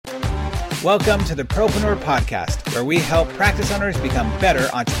Welcome to the Propreneur Podcast, where we help practice owners become better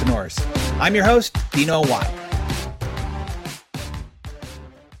entrepreneurs. I'm your host, Dino Watt.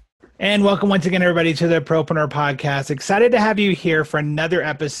 And welcome once again, everybody, to the Propreneur Podcast. Excited to have you here for another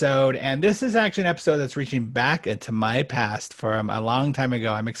episode. And this is actually an episode that's reaching back into my past from a long time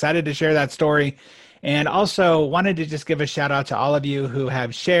ago. I'm excited to share that story. And also wanted to just give a shout out to all of you who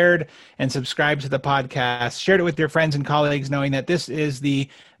have shared and subscribed to the podcast, shared it with your friends and colleagues, knowing that this is the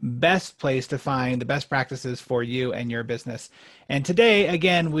best place to find the best practices for you and your business. And today,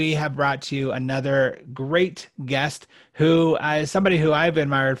 again, we have brought to you another great guest who is somebody who I've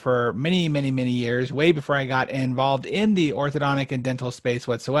admired for many, many, many years, way before I got involved in the orthodontic and dental space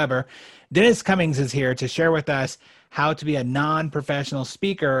whatsoever. Dennis Cummins is here to share with us how to be a non-professional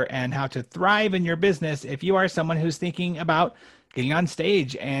speaker and how to thrive in your business if you are someone who's thinking about getting on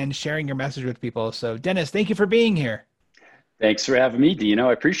stage and sharing your message with people. So Dennis, thank you for being here. Thanks for having me, Dino.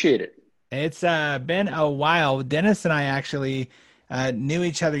 I appreciate it. It's been a while. Dennis and I actually knew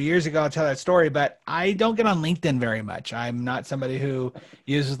each other years ago. I'll tell that story, but I don't get on LinkedIn very much. I'm not somebody who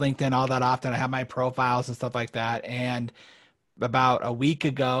uses LinkedIn all that often. I have my profiles and stuff like that. And about a week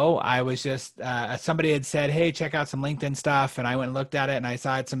ago, I was just, somebody had said, hey, check out some LinkedIn stuff. And I went and looked at it and I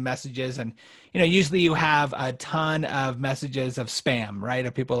saw some messages. And, you know, usually you have a ton of messages of spam, right?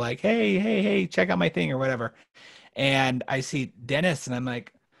 Of people like, hey, check out my thing or whatever. And I see Dennis and I'm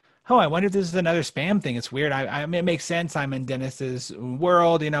like, oh, I wonder if this is another spam thing. It's weird. I mean, it makes sense. I'm in Dennis's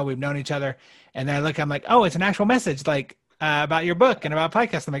world. You know, we've known each other. And then I look, I'm like, oh, it's an actual message like about your book and about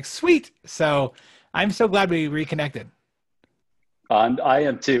podcasts. I'm like, sweet. So I'm so glad we reconnected. I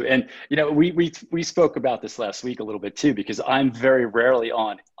am too. And, you know, we spoke about this last week a little bit too, because I'm very rarely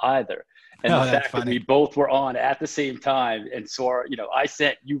on either. And the fact that we both were on at the same time and saw, you know,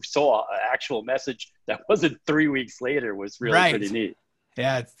 you saw an actual message that wasn't 3 weeks later was really pretty neat.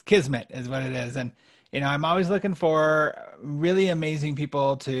 Yeah, it's kismet is what it is. And, you know, I'm always looking for really amazing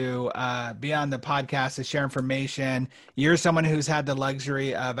people to be on the podcast to share information. You're someone who's had the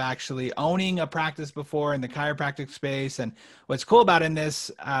luxury of actually owning a practice before in the chiropractic space. And what's cool about in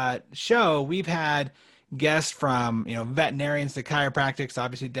this show, we've had guests from, you know, veterinarians to chiropractics,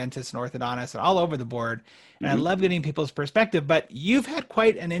 obviously dentists and orthodontists and all over the board. And I love getting people's perspective, but you've had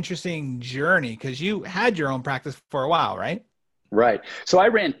quite an interesting journey because you had your own practice for a while, right? Right. So I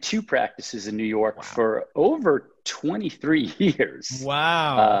ran two practices in New York for over 23 years.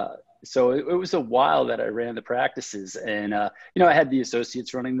 Wow. So it was a while that I ran the practices and, you know, I had the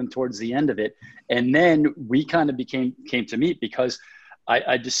associates running them towards the end of it. And then we kind of came to meet because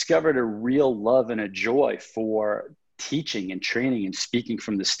I discovered a real love and a joy for teaching and training and speaking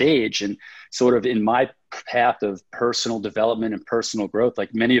from the stage, and sort of in my path of personal development and personal growth,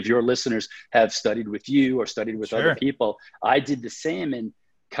 like many of your listeners have studied with you or studied with other people. I did the same and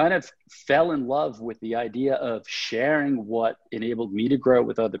kind of fell in love with the idea of sharing what enabled me to grow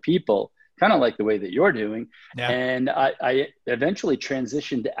with other people, kind of like the way that you're doing. Yeah. And I eventually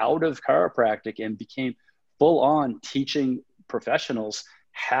transitioned out of chiropractic and became full on teaching professionals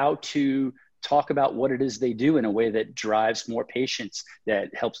how to talk about what it is they do in a way that drives more patients, that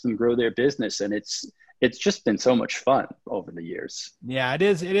helps them grow their business. And it's just been so much fun over the years. Yeah, it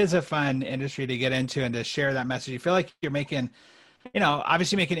is. It is a fun industry to get into and to share that message. You feel like you're making, you know,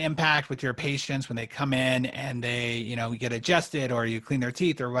 obviously make an impact with your patients when they come in and they, you know, get adjusted or you clean their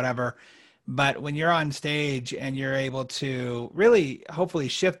teeth or whatever. But when you're on stage and you're able to really hopefully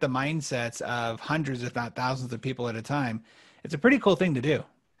shift the mindsets of hundreds, if not thousands of people at a time, it's a pretty cool thing to do.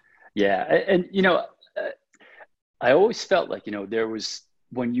 Yeah. And you know, I always felt like, you know, there was,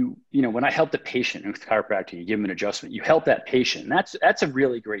 when when I helped a patient with chiropractic, you give them an adjustment, you help that patient. And that's a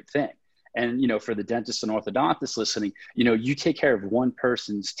really great thing. And, you know, for the dentists and orthodontists listening, you know, you take care of one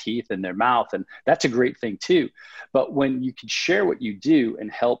person's teeth and their mouth, and that's a great thing too. But when you can share what you do and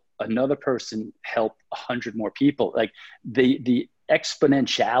help another person help 100 more people, like the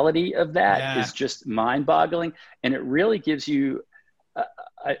exponentiality of that is just mind-boggling. And it really gives you,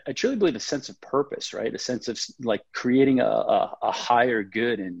 I truly believe, a sense of purpose, right? A sense of like creating a higher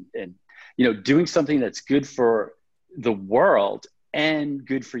good and, you know, doing something that's good for the world and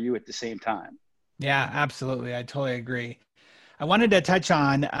good for you at the same time. Yeah, absolutely. I totally agree. I wanted to touch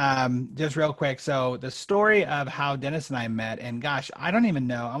on just real quick. So the story of how Dennis and I met, and gosh, I don't even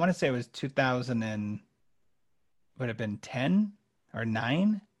know. I want to say it was 2000 and would have been 10 or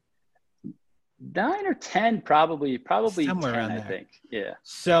 9? 9 or 10, probably somewhere 10, around there. I think. Yeah.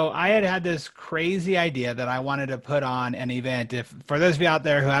 So I had this crazy idea that I wanted to put on an event. If for those of you out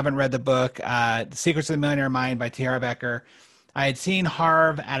there who haven't read the book, The Secrets of the Millionaire Mind by T.R. Becker, I had seen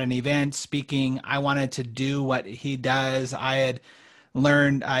Harv at an event speaking. I wanted to do what he does. I had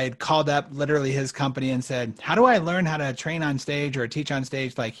I had called up literally his company and said, how do I learn how to train on stage or teach on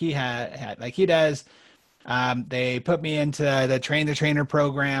stage like like he does? They put me into the train the trainer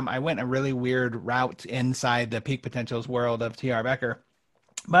program. I went a really weird route inside the peak potentials world of TR Becker.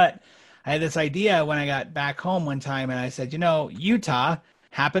 But I had this idea when I got back home one time and I said, Utah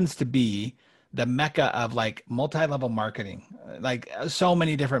happens to be the mecca of like multi-level marketing. Like so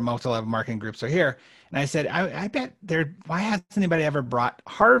many different multi-level marketing groups are here. And I said, I bet why hasn't anybody ever brought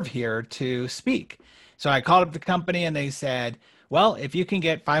Harv here to speak? So I called up the company and they said, well, if you can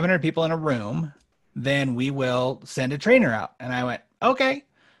get 500 people in a room, then we will send a trainer out. And I went, okay.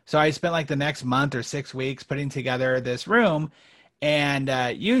 So I spent like the next month or 6 weeks putting together this room, and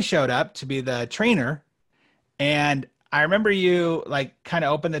you showed up to be the trainer. And I remember you like kind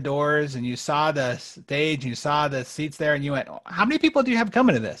of opened the doors and you saw the stage and you saw the seats there and you went, how many people do you have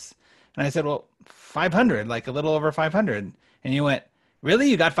coming to this? And I said, well, 500, like a little over 500. And you went, really?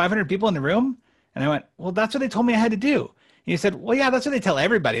 You got 500 people in the room? And I went, well, that's what they told me I had to do. And you said, well, yeah, that's what they tell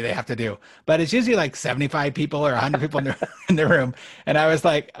everybody they have to do. But it's usually like 75 people or 100 people in the room. And I was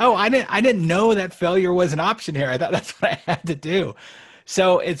like, oh, I didn't know that failure was an option here. I thought that's what I had to do.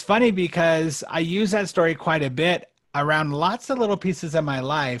 So it's funny because I use that story quite a bit around lots of little pieces of my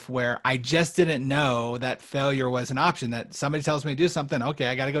life where I just didn't know that failure was an option, that somebody tells me to do something. Okay,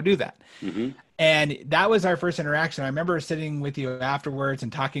 I got to go do that. Mm-hmm. And that was our first interaction. I remember sitting with you afterwards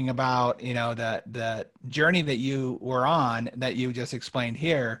and talking about, the journey that you were on that you just explained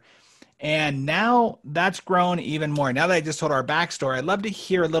here. And now that's grown even more. Now that I just told our backstory, I'd love to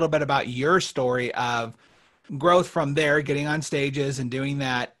hear a little bit about your story of growth from there, getting on stages and doing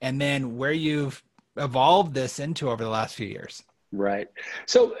that, and then where you've evolved this into over the last few years. Right.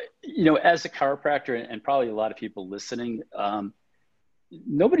 So, as a chiropractor and probably a lot of people listening,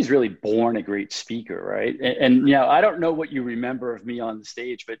 nobody's really born a great speaker, right? And I don't know what you remember of me on the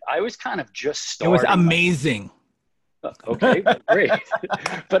stage, but I was kind of just starting. It was amazing. Okay, great.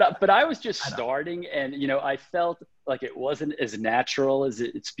 but I was just starting, and I felt like it wasn't as natural as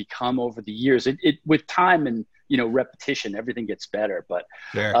it's become over the years. It with time and repetition, everything gets better. But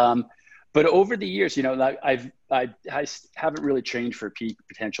sure. But over the years, I haven't really trained for Peak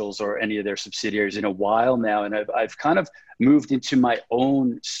Potentials or any of their subsidiaries in a while now, and I've kind of moved into my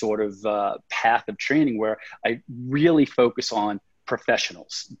own sort of path of training where I really focus on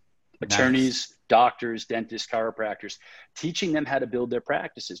professionals, attorneys, doctors, dentists, chiropractors, teaching them how to build their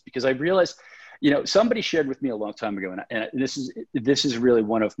practices. Because I realized, somebody shared with me a long time ago, and this is really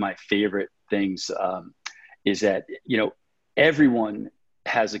one of my favorite things, is that everyone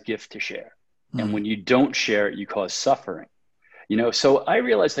has a gift to share. And when you don't share it, you cause suffering. So I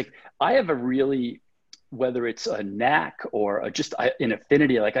realized I have a really, whether it's a knack or just an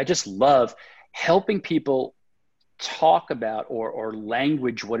affinity, I just love helping people talk about or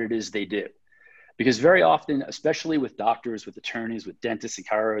language what it is they do. Because very often, especially with doctors, with attorneys, with dentists and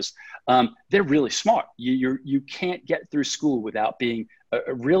chiros, they're really smart. You can't get through school without being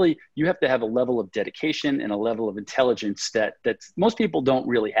you have to have a level of dedication and a level of intelligence that most people don't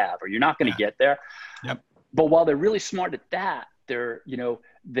really have, or you're not going to get there. Yep. But while they're really smart at that,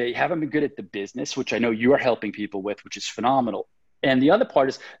 they haven't been good at the business, which I know you are helping people with, which is phenomenal. And the other part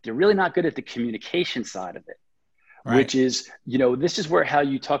is they're really not good at the communication side of it. Right. Which is, this is where how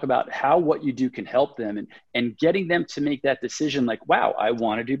you talk about how what you do can help them and getting them to make that decision like, wow, I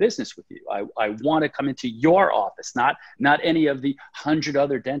want to do business with you. I want to come into your office, not any of the 100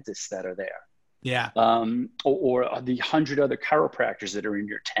 other dentists that are there. Yeah. Or the 100 other chiropractors that are in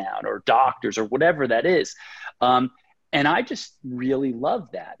your town, or doctors, or whatever that is. And I just really love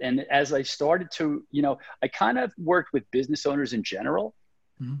that. And as I started to, I kind of worked with business owners in general,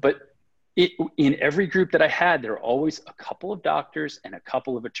 but in every group that I had, there were always a couple of doctors and a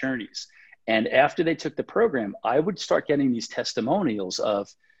couple of attorneys. And after they took the program, I would start getting these testimonials of,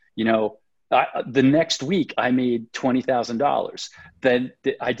 the next week I made $20,000. Then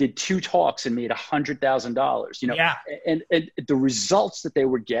I did 2 talks and made $100,000, yeah. And the results that they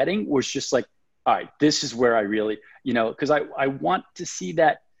were getting was just like, all right, this is where I really, because I want to see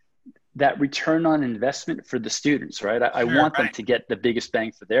that return on investment for the students, right? I want them to get the biggest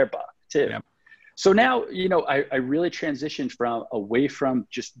bang for their buck too. Yep. So now, I really transitioned away from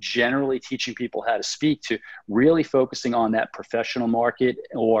just generally teaching people how to speak to really focusing on that professional market,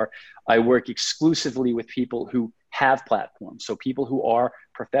 or I work exclusively with people who have platforms. So people who are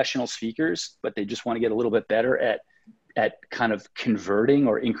professional speakers, but they just want to get a little bit better at kind of converting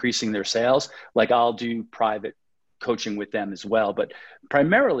or increasing their sales. Like I'll do private coaching with them as well. But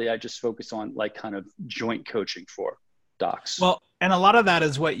primarily I just focus on kind of joint coaching for docs. Well, And a lot of that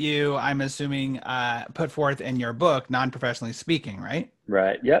is what you, I'm assuming, put forth in your book, Non-Professionally Speaking, right?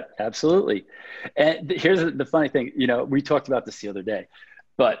 Right. Yep. Absolutely. And here's the funny thing. We talked about this the other day,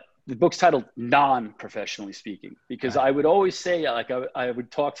 but the book's titled Non-Professionally Speaking, because Right. I would always say, like, I would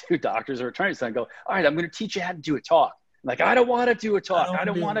talk to doctors or attorneys and I go, all right, I'm going to teach you how to do a talk. Like, I don't want to do a talk. I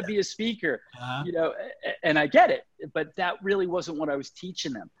don't want to be a speaker, Uh-huh. and I get it, but that really wasn't what I was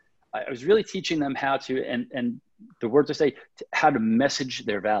teaching them. I was really teaching them how to, and the words I say, how to message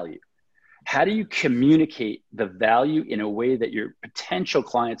their value. How do you communicate the value in a way that your potential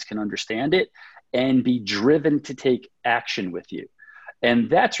clients can understand it and be driven to take action with you? And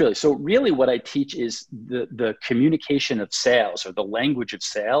that's really what I teach is the communication of sales, or the language of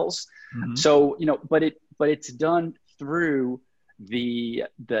sales. Mm-hmm. So, but it's done through the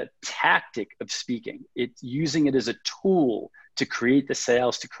tactic of speaking. It's using it as a tool to create the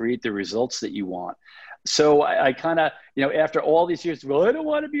sales, to create the results that you want. So I kind of, after all these years, well, I don't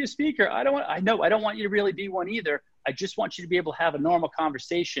want to be a speaker. I don't want you to really be one either. I just want you to be able to have a normal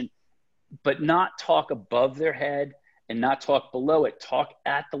conversation, but not talk above their head and not talk below it. Talk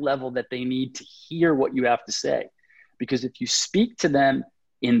at the level that they need to hear what you have to say. Because if you speak to them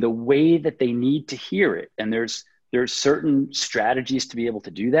in the way that they need to hear it, and there's certain strategies to be able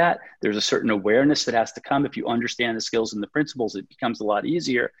to do that. There's a certain awareness that has to come. If you understand the skills and the principles, it becomes a lot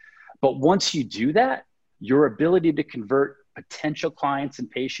easier. But once you do that, your ability to convert potential clients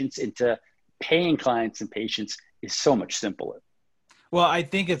and patients into paying clients and patients is so much simpler. Well, I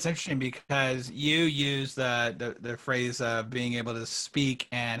think it's interesting because you use the phrase of being able to speak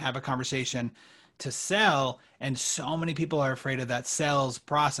and have a conversation to sell, and so many people are afraid of that sales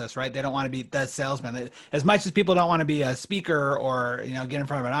process, right? They don't want to be the salesman. As much as people don't want to be a speaker or get in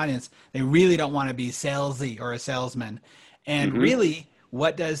front of an audience, they really don't want to be salesy or a salesman. And really,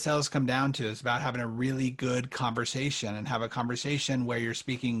 what does sales come down to is about having a really good conversation, and have a conversation where you're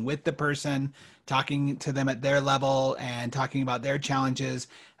speaking with the person, talking to them at their level and talking about their challenges,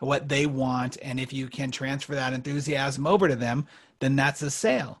 what they want. And if you can transfer that enthusiasm over to them, then that's a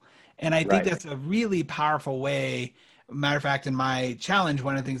sale. And I think that's a really powerful way. Matter of fact, in my challenge,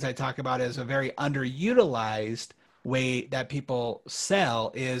 one of the things I talk about is a very underutilized way that people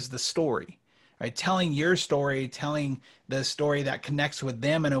sell is the story. Right? Telling your story, telling the story that connects with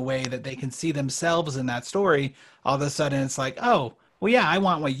them in a way that they can see themselves in that story. All of a sudden it's like, oh, well, yeah, I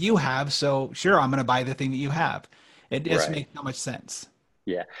want what you have. So sure, I'm going to buy the thing that you have. It just makes so much sense.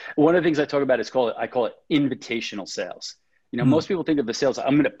 Yeah. One of the things I talk about is I call it invitational sales. Most people think of the sales,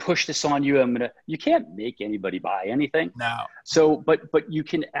 I'm going to push this on you. You can't make anybody buy anything. No. So, but you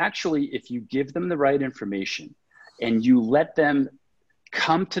can actually, if you give them the right information and you let them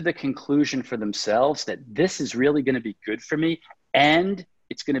come to the conclusion for themselves that this is really going to be good for me and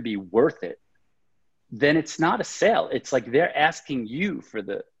it's going to be worth it, then it's not a sale. It's like they're asking you for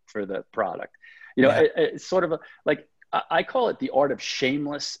the product. It's sort of I call it the art of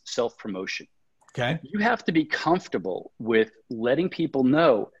shameless self-promotion. Okay. You have to be comfortable with letting people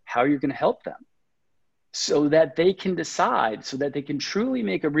know how you're going to help them so that they can decide, so that they can truly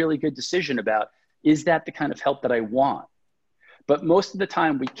make a really good decision about, is that the kind of help that I want? But most of the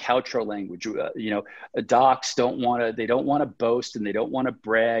time we couch our language. Docs don't want to boast, and they don't want to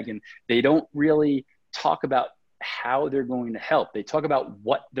brag, and they don't really talk about how they're going to help. They talk about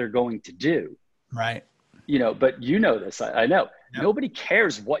what they're going to do. Right. But this, I know. Yep. Nobody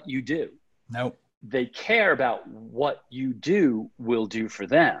cares what you do. Nope. They care about what you will do for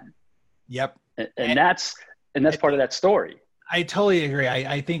them. Yep. And that's part of that story. I totally agree.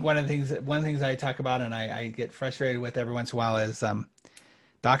 I think one of the things I talk about, and I get frustrated with every once in a while, is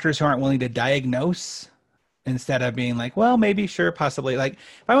doctors who aren't willing to diagnose instead of being like, well, maybe, sure, possibly. Like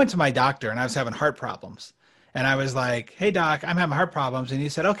if I went to my doctor and I was having heart problems and I was like, hey doc, I'm having heart problems. And he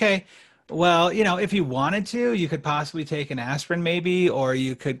said, okay, well, if you wanted to, you could possibly take an aspirin maybe, or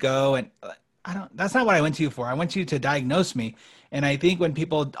you could go and that's not what I went to you for. I went to you to diagnose me. And I think when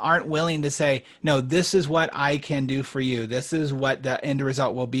people aren't willing to say, no, this is what I can do for you, this is what the end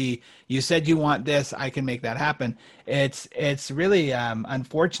result will be. You said you want this, I can make that happen. It's really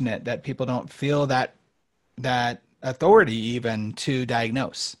unfortunate that people don't feel that authority even to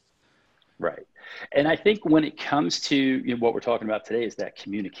diagnose. Right. And I think when it comes to what we're talking about today is that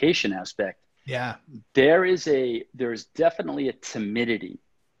communication aspect. Yeah. There's definitely a timidity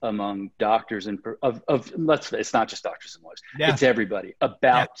among doctors and it's not just doctors and lawyers. Yeah. It's everybody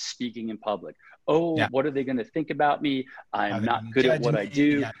about speaking in public. What are they going to think about me? I'm not good at what I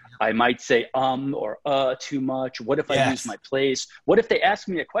do. Yeah. I might say or too much. What if I lose my place? What if they ask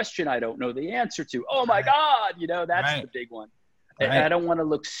me a question I don't know the answer to? Oh my God, that's the big one. Right. I don't want to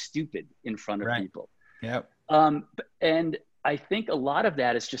look stupid in front of people. Yep. And I think a lot of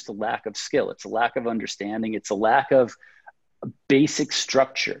that is just a lack of skill. It's a lack of understanding. It's a lack of basic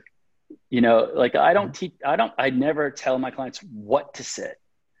structure. Like I never tell my clients what to say.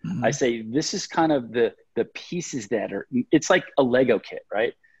 Mm-hmm. I say, this is kind of the pieces it's like a Lego kit,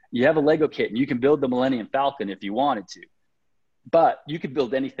 right? You have a Lego kit and you can build the Millennium Falcon if you wanted to, but you could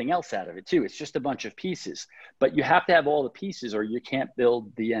build anything else out of it too. It's just a bunch of pieces, but you have to have all the pieces or you can't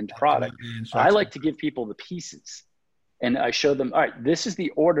build the end product. I like to give people the pieces and I show them, all right, this is the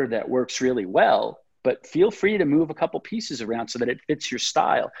order that works really well, but feel free to move a couple pieces around so that it fits your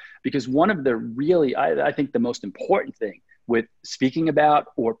style. Because one of the really, I think the most important thing with speaking about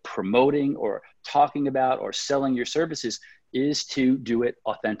or promoting or talking about or selling your services is to do it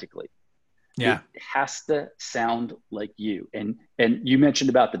authentically. Yeah. It has to sound like you. And you mentioned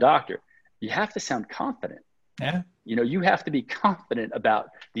about the doctor. You have to sound confident. Yeah. You have to be confident about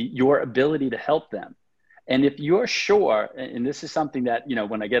your ability to help them. And if you're sure, and this is something that,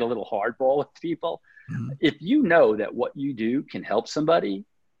 when I get a little hardball with people, if you know that what you do can help somebody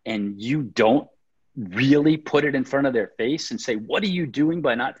and you don't really put it in front of their face and say, what are you doing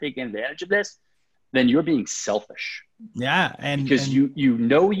by not taking advantage of this? Then you're being selfish. Yeah. Because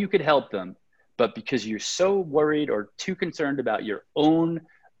you could help them, but because you're so worried or too concerned about your own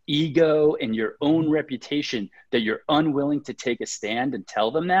ego and your own reputation that you're unwilling to take a stand and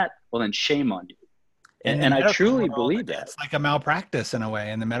tell them that, well, then shame on you. And I truly believe that. It's like a malpractice in a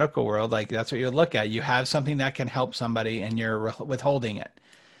way in the medical world. Like that's what you look at. You have something that can help somebody and you're withholding it.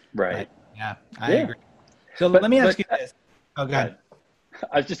 Right. Yeah, I agree. So let me ask you this. Oh, go ahead.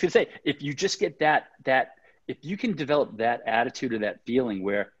 I was just going to say, if you just get that, if you can develop that attitude or that feeling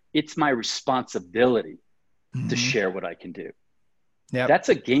where it's my responsibility to share what I can do. Yeah, that's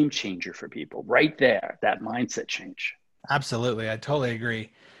a game changer for people right there, that mindset change. Absolutely. I totally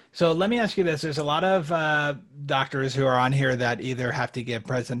agree. So let me ask you this. There's a lot of doctors who are on here that either have to give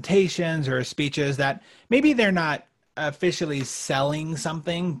presentations or speeches that maybe they're not officially selling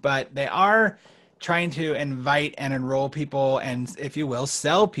something, but they are trying to invite and enroll people and, if you will,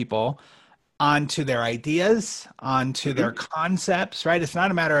 sell people onto their ideas, onto their concepts, right? It's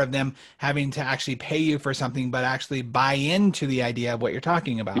not a matter of them having to actually pay you for something, but actually buy into the idea of what you're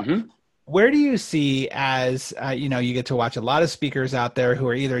talking about. Where do you see as, you get to watch a lot of speakers out there who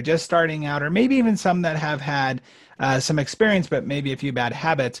are either just starting out or maybe even some that have had some experience, but maybe a few bad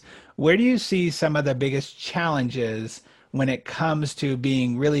habits. Where do you see some of the biggest challenges when it comes to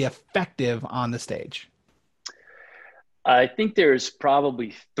being really effective on the stage? I think there's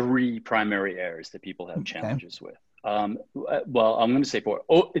probably 3 primary areas that people have challenges with. Well, I'm going to say 4.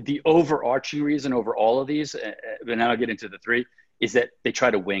 The overarching reason over all of these, but now I'll get into the 3, is that they try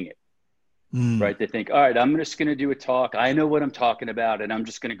to wing it. Right? They think, all right, I'm just going to do a talk. I know what I'm talking about, and I'm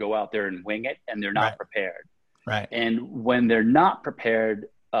just going to go out there and wing it, and they're not prepared. Right. And when they're not prepared,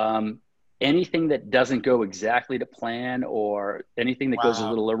 anything that doesn't go exactly to plan or anything that goes a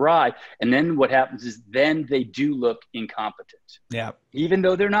little awry, and then what happens is then they do look incompetent. Yeah. Even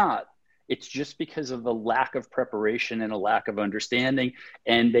though they're not. It's just because of a lack of preparation and a lack of understanding,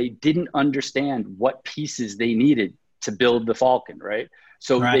 and they didn't understand what pieces they needed to build the Falcon, right?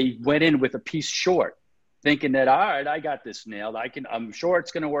 So they went in with a piece short, thinking that, all right, I got this nailed. I'm sure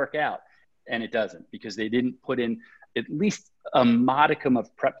it's going to work out. And it doesn't, because they didn't put in at least a modicum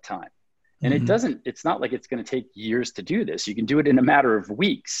of prep time. And it's not like it's going to take years to do this. You can do it in a matter of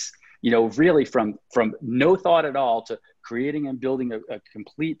weeks, really from no thought at all to creating and building a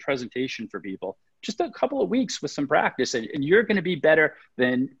complete presentation for people. Just a couple of weeks with some practice, and you're going to be better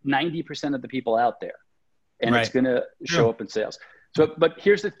than 90% of the people out there. And it's going to show up in sales. So, but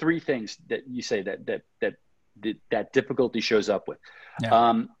here's the 3 things that you say that difficulty shows up with.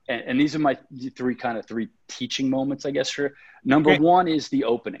 Yeah. And these are my 3 teaching moments, I guess. For number 1 is the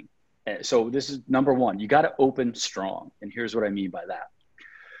opening. So this is number 1. You got to open strong. And here's what I mean by that.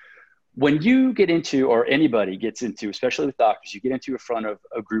 When you get into, or anybody gets into, especially with doctors, you get into in front of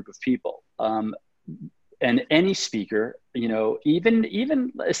a group of people. And any speaker,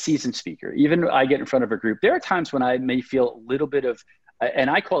 even a seasoned speaker, even I get in front of a group, there are times when I may feel a little bit of, and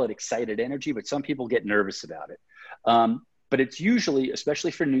I call it excited energy, but some people get nervous about it. But it's usually,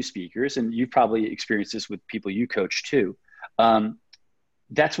 especially for new speakers, and you've probably experienced this with people you coach too,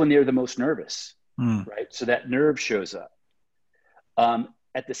 that's when they're the most nervous, right? So that nerve shows up.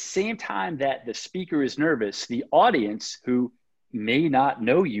 At the same time that the speaker is nervous, the audience, who may not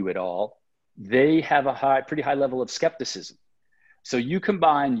know you at all, they have a pretty high level of skepticism. So you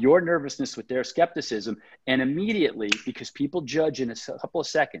combine your nervousness with their skepticism, and immediately, because people judge in a couple of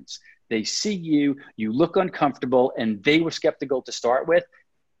seconds, they see you look uncomfortable, and they were skeptical to start with,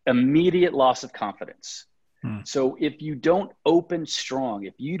 immediate loss of confidence. Hmm. So if you don't open strong,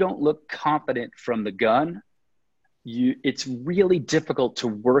 if you don't look confident from the gun, it's really difficult to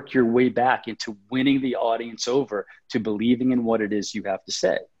work your way back into winning the audience over to believing in what it is you have to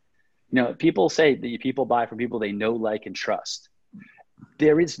say. People say that people buy from people they know, like, and trust.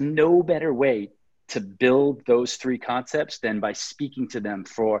 There is no better way to build those three concepts than by speaking to them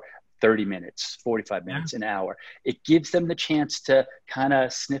for 30 minutes, 45 minutes, an hour. It gives them the chance to kind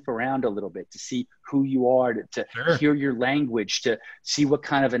of sniff around a little bit, to see who you are, to Sure. hear your language, to see what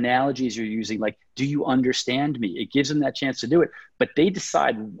kind of analogies you're using. Like, do you understand me? It gives them that chance to do it, but they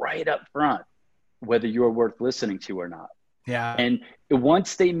decide right up front whether you're worth listening to or not. Yeah. And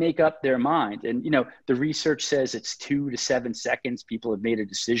once they make up their mind, and the research says it's 2 to 7 seconds, people have made a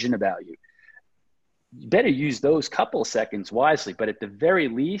decision about you. You better use those couple of seconds wisely, but at the very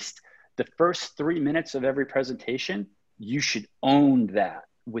least, the first 3 minutes of every presentation, you should own that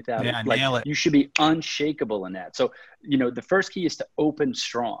without nail it. You should be unshakable in that. So, the first key is to open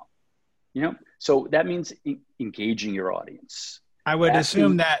strong, so that means engaging your audience. I would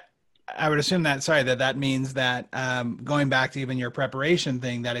assume that, sorry, that means that going back to even your preparation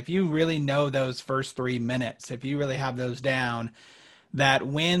thing, that if you really know those first 3 minutes, if you really have those down, that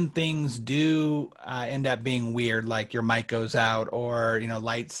when things do end up being weird, like your mic goes out or,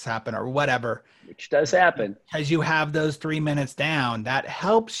 lights happen or whatever, which does happen, as you have those 3 minutes down, that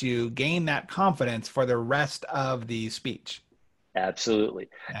helps you gain that confidence for the rest of the speech. Absolutely.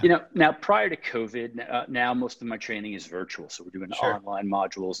 Yeah. Now prior to COVID, now most of my training is virtual. So we're doing online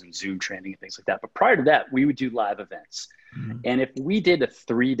modules and Zoom training and things like that. But prior to that, we would do live events. Mm-hmm. And if we did a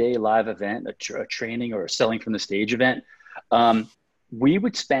 3-day live event, a training or a selling from the stage event, we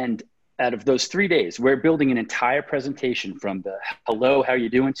would spend, out of those 3 days, we're building an entire presentation from the hello, how you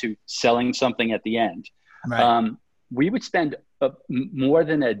doing, to selling something at the end. Right. We would spend more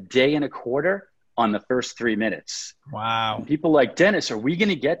than a day and a quarter on the first 3 minutes. Wow. And people like, Dennis, are we going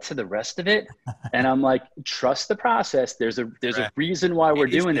to get to the rest of it? And I'm like, trust the process. There's a reason why we're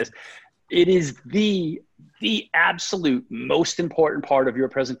doing this. It is the absolute most important part of your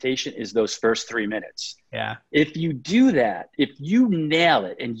presentation is those first 3 minutes. Yeah. If you do that, if you nail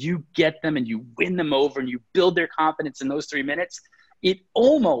it and you get them and you win them over and you build their confidence in those 3 minutes, it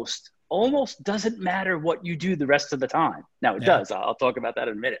almost doesn't matter what you do the rest of the time. Now it does. I'll talk about that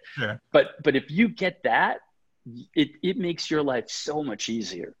in a minute. Sure. But if you get that, it makes your life so much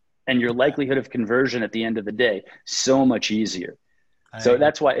easier, and your likelihood of conversion at the end of the day so much easier. So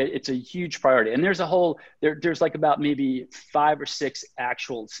that's why it's a huge priority. And there's there's like about maybe 5 or 6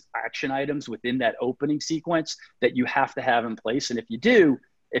 actual action items within that opening sequence that you have to have in place. And if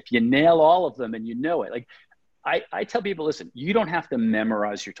you nail all of them and you know it, like I tell people, listen, you don't have to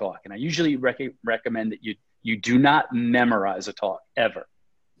memorize your talk. And I usually recommend that you do not memorize a talk ever.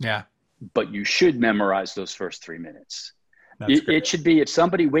 Yeah. But you should memorize those first 3 minutes. It should be, if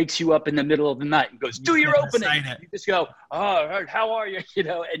somebody wakes you up in the middle of the night and goes, do your opening, you just go, oh, how are you?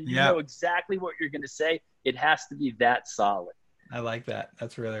 And you know exactly what you're going to say. It has to be that solid. I like that.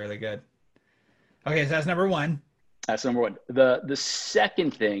 That's really, really good. Okay. So that's number one. That's number one. The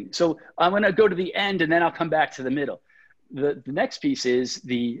second thing, so I'm going to go to the end and then I'll come back to the middle. The next piece is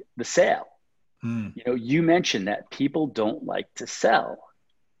the sale. You mentioned that people don't like to sell.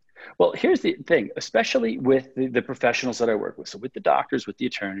 Well, here's the thing, especially with the professionals that I work with. So with the doctors, with the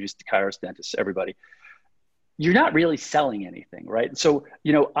attorneys, the chiros, dentists, everybody, you're not really selling anything, right? So,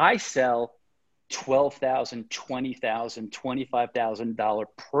 I sell $12,000, $20,000, $25,000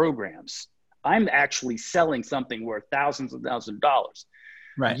 programs. I'm actually selling something worth thousands and thousands of dollars.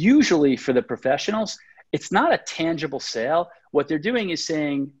 Right. Usually for the professionals, it's not a tangible sale. What they're doing is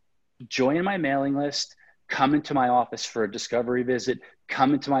saying, join my mailing list, come into my office for a discovery visit,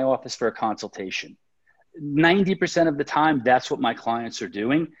 come into my office for a consultation. 90% of the time, that's what my clients are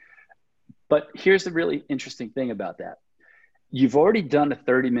doing. But here's the really interesting thing about that. You've already done a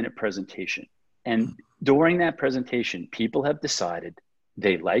 30-minute presentation. And during that presentation, people have decided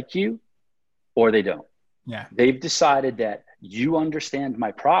they like you or they don't. Yeah. They've decided that you understand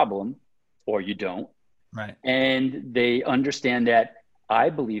my problem or you don't. Right. And they understand that I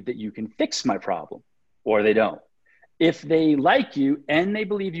believe that you can fix my problem or they don't. If they like you and they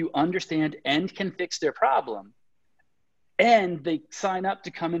believe you understand and can fix their problem, and they sign up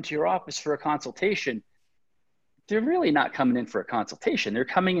to come into your office for a consultation, they're really not coming in for a consultation. They're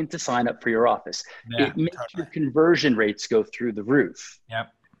coming in to sign up for your office. Yeah, it makes your conversion rates go through the roof.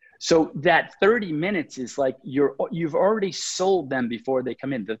 Yep. So that 30 minutes is like you've already sold them before they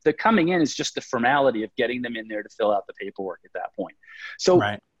come in. The coming in is just the formality of getting them in there to fill out the paperwork at that point. So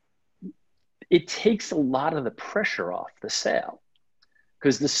it takes a lot of the pressure off the sale,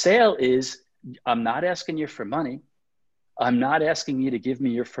 because the sale is I'm not asking you for money. I'm not asking you to give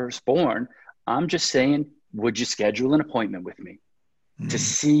me your firstborn. I'm just saying, would you schedule an appointment with me to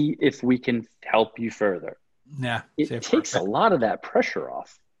see if we can help you further? Yeah. It takes a lot of that pressure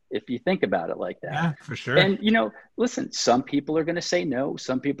off if you think about it like that. Yeah, for sure. And, listen, some people are going to say no.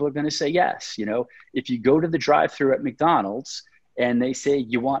 Some people are going to say yes. If you go to the drive-thru at McDonald's and they say,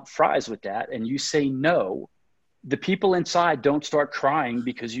 you want fries with that, and you say no, the people inside don't start crying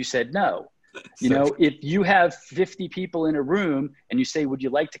because you said no. If you have 50 people in a room and you say, would you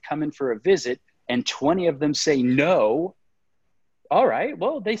like to come in for a visit? And 20 of them say no. All right,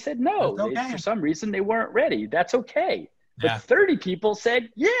 well, they said no. For some reason, they weren't ready. That's okay. But 30 people said,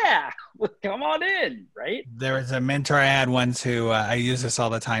 yeah, come on in, right? There was a mentor I had once who, I use this all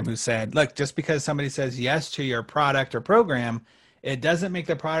the time, who said, look, just because somebody says yes to your product or program, it doesn't make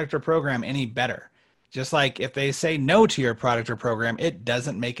the product or program any better. Just like if they say no to your product or program, it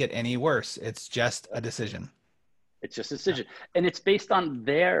doesn't make it any worse. It's just a decision. It's just a decision. And it's based on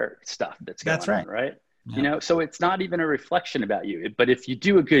their stuff that's going on, right? Yeah. So it's not even a reflection about you. But if you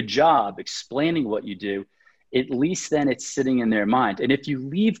do a good job explaining what you do, at least then it's sitting in their mind. And if you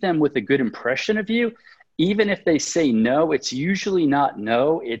leave them with a good impression of you, even if they say no, it's usually not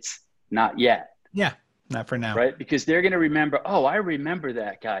no, it's not yet. Yeah, not for now. Right? Because they're going to remember, oh, I remember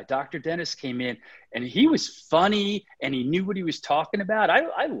that guy. Dr. Dennis came in and he was funny and he knew what he was talking about.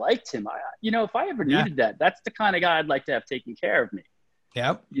 I liked him. If I ever needed that, that's the kind of guy I'd like to have taking care of me.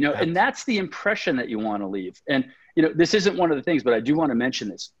 Yep. And that's the impression that you want to leave. And, this isn't one of the things, but I do want to mention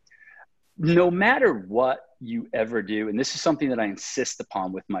this. No matter what you ever do, and this is something that I insist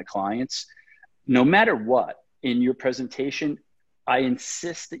upon with my clients, no matter what in your presentation, I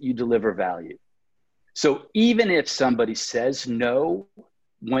insist that you deliver value. So even if somebody says no,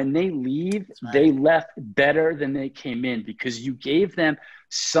 when they leave, they left better than they came in because you gave them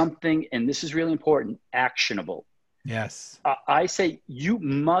something, and this is really important, actionable. Yes. I say you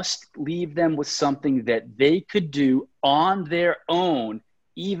must leave them with something that they could do on their own,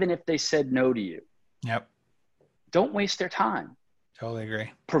 even if they said no to you. Yep. Don't waste their time. Totally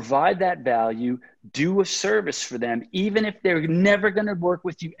agree. Provide that value, do a service for them, even if they're never going to work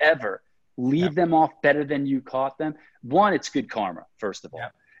with you ever. Leave them off better than you caught them. One, it's good karma, first of all.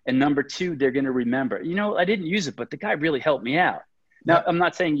 Yep. And number two, they're going to remember, I didn't use it, but the guy really helped me out. Now, I'm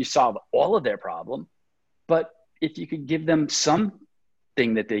not saying you solve all of their problem, but if you could give them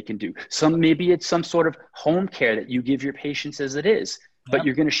something that they can do, maybe it's some sort of home care that you give your patients as it is, but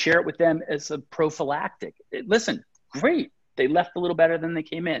you're going to share it with them as a prophylactic. Listen, great. They left a little better than they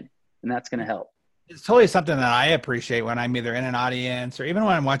came in, and that's going to help. It's totally something that I appreciate when I'm either in an audience or even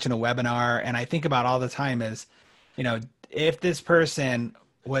when I'm watching a webinar, and I think about all the time is, if this person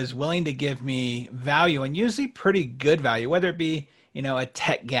was willing to give me value, and usually pretty good value, whether it be, a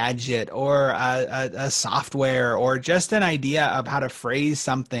tech gadget or a software or just an idea of how to phrase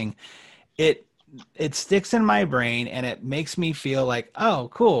something, it sticks in my brain and it makes me feel like, oh,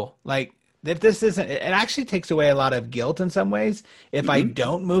 cool. Like if this isn't, it actually takes away a lot of guilt in some ways if I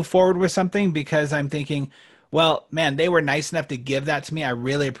don't move forward with something, because I'm thinking, well, man, they were nice enough to give that to me. I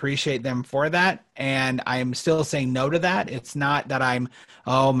really appreciate them for that. And I'm still saying no to that. It's not that I'm,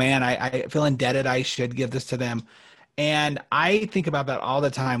 oh man, I feel indebted. I should give this to them. And I think about that all the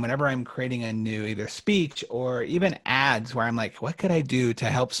time whenever I'm creating a new either speech or even ads where I'm like, what could I do to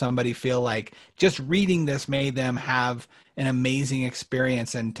help somebody feel like just reading this made them have an amazing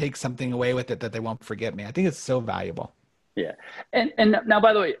experience and take something away with it that they won't forget me. I think it's so valuable. Yeah. And now,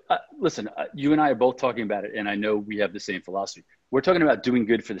 by the way, listen, you and I are both talking about it, and I know we have the same philosophy. We're talking about doing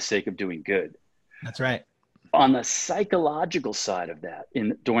good for the sake of doing good. That's right. On the psychological side of that,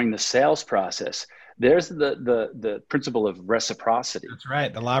 during the sales process, there's the principle of reciprocity. That's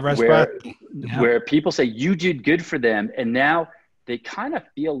right. The law of reciprocity. Where people say you did good for them, and now they kind of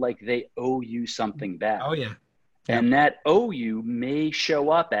feel like they owe you something back. Oh, yeah. And that owe you may show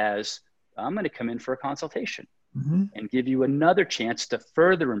up as, I'm going to come in for a consultation and give you another chance to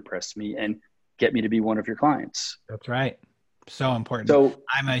further impress me and get me to be one of your clients. That's right. So important. So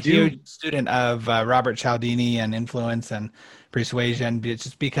I'm a huge student of Robert Cialdini and influence and persuasion,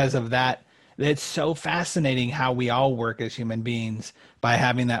 just because of that. It's so fascinating how we all work as human beings by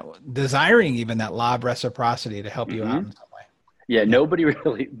having that, desiring even that law of reciprocity to help you out in some way. Yeah, nobody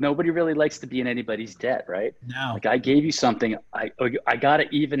really likes to be in anybody's debt, right? No. Like I gave you something, I got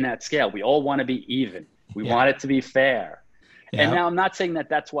to even that scale. We all want to be even. We want it to be fair. Yeah. And now I'm not saying that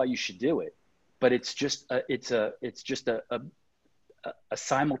that's why you should do it, but it's just a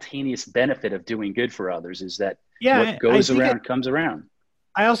simultaneous benefit of doing good for others is that what goes around comes around.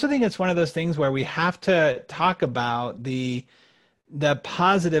 I also think it's one of those things where we have to talk about the the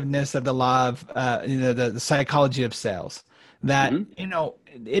positiveness of the law of the psychology of sales, that Hmm.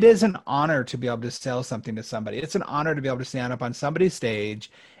 it is an honor to be able to sell something to somebody. It's an honor to be able to stand up on somebody's stage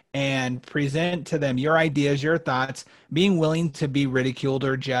and present to them your ideas, your thoughts, being willing to be ridiculed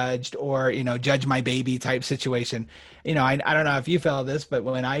or judged, or judge my baby type situation. I don't know if you felt this, but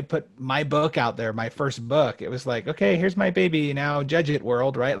when I put my book out there, my first book, it was like, okay, here's my baby, now judge it,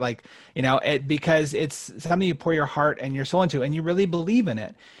 world, right? Like, because it's something you pour your heart and your soul into and you really believe in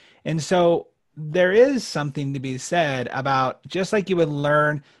it. And so there is something to be said about, just like you would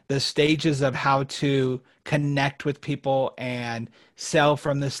learn the stages of how to connect with people and sell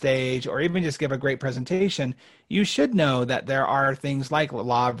from the stage, or even just give a great presentation, you should know that there are things like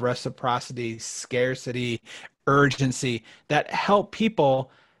law of reciprocity, scarcity, urgency, that help people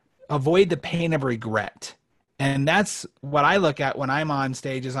avoid the pain of regret. And that's what I look at when I'm on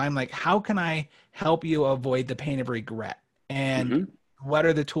stage, is I'm like, how can I help you avoid the pain of regret? And Hmm. what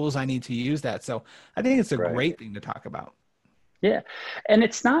are the tools I need to use that? So I think it's a Right. great thing to talk about. Yeah. And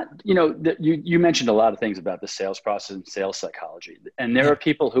it's not, you mentioned a lot of things about the sales process and sales psychology. And there Yeah. are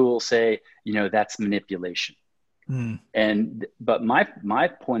people who will say, that's manipulation. Mm, But my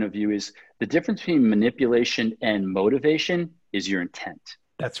point of view is the difference between manipulation and motivation is your intent.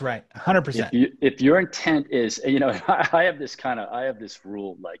 that's right. 100%. If your intent is, I have this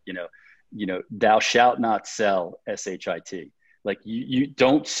rule, like, thou shalt not sell shit. Like you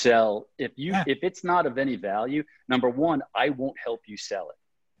don't sell Yeah, if it's not of any value. Number one, I won't help you sell it.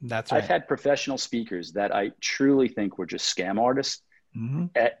 that's I've right. had professional speakers that I truly think were just scam artists Hmm.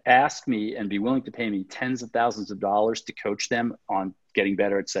 ask me and be willing to pay me tens of thousands of dollars to coach them on getting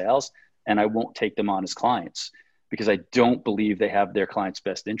better at sales. And I won't take them on as clients because I don't believe they have their clients'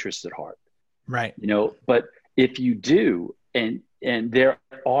 best interests at heart. Right. But if you do, and there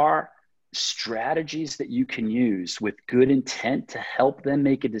are strategies that you can use with good intent to help them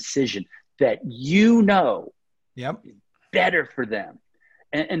make a decision that Yep. better for them.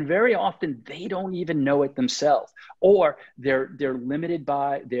 And very often they don't even know it themselves, or they're limited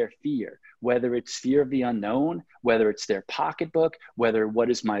by their fear, whether it's fear of the unknown, whether it's their pocketbook, whether what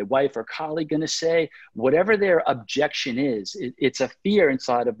is my wife or colleague going to say, whatever their objection is, it's a fear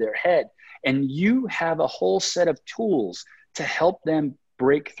inside of their head. And you have a whole set of tools to help them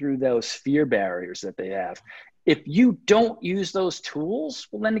break through those fear barriers that they have. If you don't use those tools,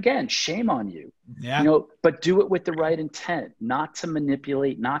 well, then again, shame on you. Yeah. But do it with the right intent, not to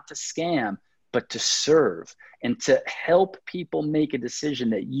manipulate, not to scam, but to serve and to help people make a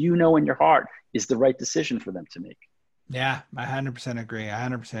decision that in your heart is the right decision for them to make. Yeah. I 100% agree. I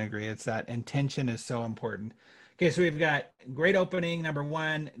 100% agree. It's that intention is so important. Okay. So we've got great opening, number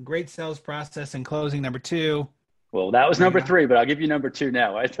one, great sales process and closing, number two. Well, that was number three, but I'll give you number two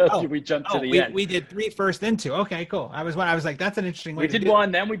now. I told you we jumped to the end. We did three first, then two. Okay, cool. I was like, that's an interesting way. We did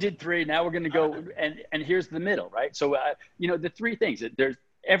one, then we did three. Now we're going to go, and here's the middle, right? So, the three things. There's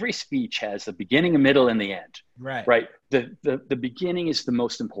every speech has a beginning, a middle, and the end. Right. Right. The beginning is the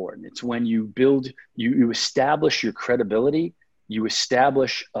most important. It's when you build, you establish your credibility, you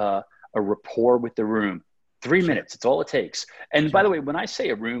establish a rapport with the room. 3 minutes, it's all it takes. And by the way, when I say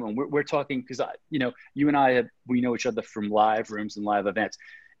a room, and we're talking, because you and I we know each other from live rooms and live events.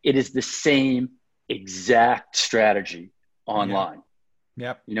 It is the same exact strategy online.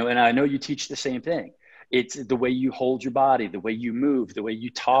 Yep. And I know you teach the same thing. It's the way you hold your body, the way you move, the way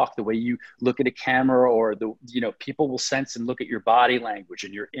you talk, the way you look at a camera, or people will sense and look at your body language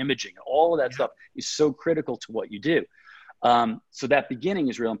and your imaging. All of that stuff is so critical to what you do. So that beginning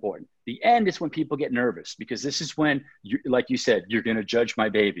is real important. The end is when people get nervous, because this is when like you said, you're going to judge my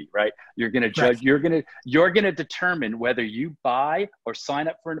baby, right? You're going to judge, right. You're going to determine whether you buy or sign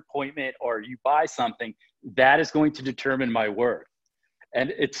up for an appointment or you buy something. That is going to determine my worth.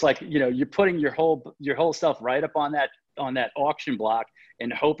 And it's like, you're putting your whole stuff right up on that auction block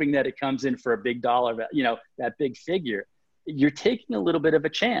and hoping that it comes in for a big dollar, that big figure. You're taking a little bit of a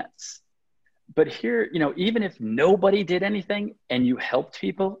chance. But here, even if nobody did anything and you helped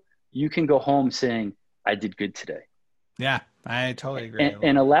people, you can go home saying, I did good today. Yeah, I totally agree.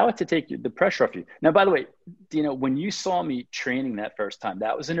 And allow it to take the pressure off you. Now, by the way, when you saw me training that first time,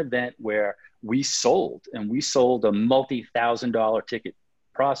 that was an event where we sold a multi-$1,000 ticket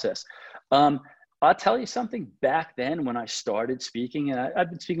process. I'll tell you something. Back then when I started speaking, and I've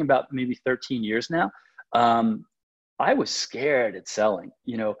been speaking about maybe 13 years now, I was scared at selling.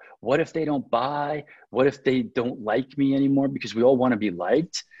 What if they don't buy? What if they don't like me anymore? Because we all want to be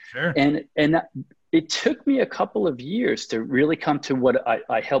liked. Sure. And it took me a couple of years to really come to what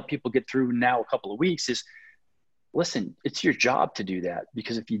I help people get through now a couple of weeks is, listen, it's your job to do that,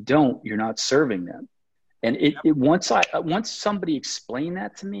 because if you don't, you're not serving them. And once somebody explained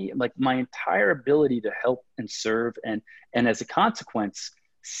that to me, like my entire ability to help and serve and as a consequence,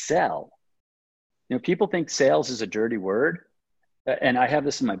 sell. You know, people think sales is a dirty word. And I have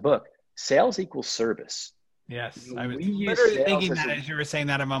this in my book. Sales equals service. Yes. I was We use literally sales thinking as that as you were saying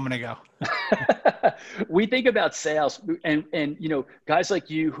that a moment ago. we think about sales and you know, guys like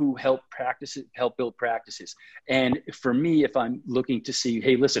you who help build practices. And for me, if I'm looking to see,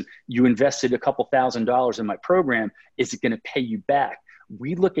 hey, listen, you invested a couple $1,000s in my program, is it going to pay you back?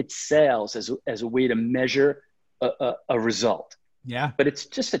 We look at sales as a way to measure a result. Yeah. But it's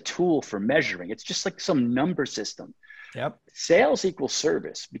just a tool for measuring. It's just like some number system. Yep. Sales equals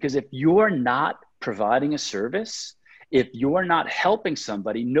service, because if you're not providing a service, if you're not helping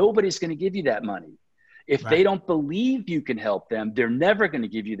somebody, nobody's going to give you that money. If they don't believe you can help them, they're never going to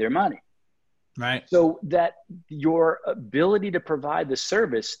give you their money. Right. So that your ability to provide the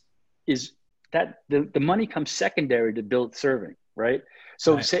service is that the money comes secondary to build serving, right?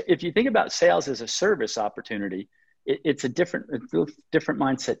 So if you think about sales as a service opportunity, it's a different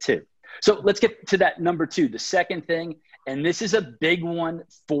mindset too. So let's get to that number 2, the second thing. And this is a big one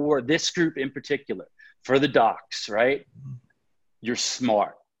for this group in particular, for the docs, right? You're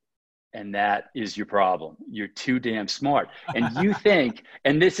smart. And that is your problem. You're too damn smart. And you think,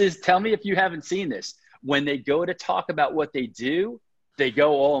 and this is, tell me if you haven't seen this, when they go to talk about what they do, they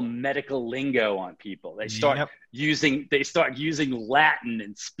go all medical lingo on people. They start using Latin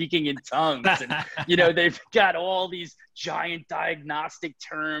and speaking in tongues. And, you know, they've got all these giant diagnostic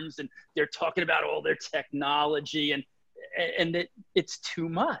terms and they're talking about all their technology and it's too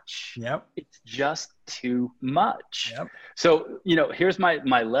much. Yep. It's just too much. Yep. So, you know, here's my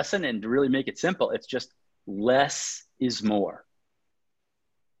lesson, and to really make it simple, it's just less is more.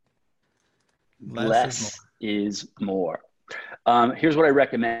 Less is more. Here's what I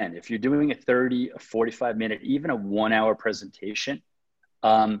recommend. If you're doing a 30, a 45-minute, even a 1-hour presentation,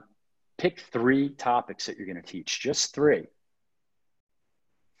 pick 3 topics that you're going to teach, just 3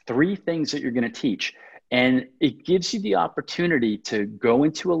 things that you're going to teach. And it gives you the opportunity to go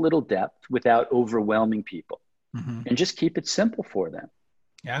into a little depth without overwhelming people, and just keep it simple for them.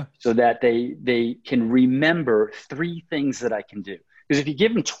 Yeah. So that they can remember 3 things that I can do. Because if you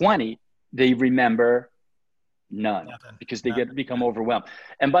give them 20, they remember none. Nothing. Because they become overwhelmed.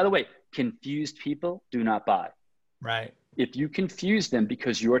 And by the way, confused people do not buy. Right. If you confuse them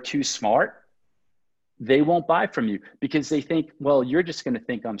because you're too smart, they won't buy from you, because they think, well, you're just going to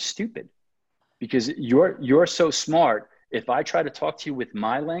think I'm stupid. Because you're so smart. If I try to talk to you with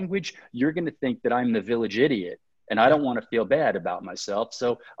my language, you're going to think that I'm the village idiot, and I don't want to feel bad about myself.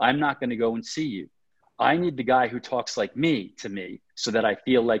 So I'm not going to go and see you. I need the guy who talks like me to me so that I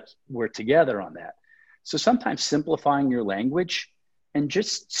feel like we're together on that. So sometimes simplifying your language and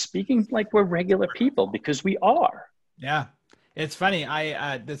just speaking like we're regular people, because we are. Yeah. It's funny.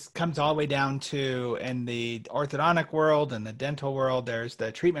 This comes all the way down to, in the orthodontic world and the dental world, there's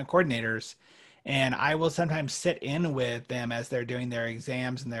the treatment coordinators. And I will sometimes sit in with them as they're doing their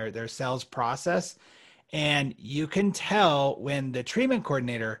exams and their sales process. And you can tell when the treatment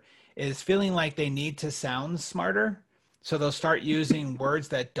coordinator is feeling like they need to sound smarter. So they'll start using words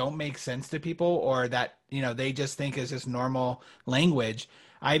that don't make sense to people, or that, you know, they just think is just normal language.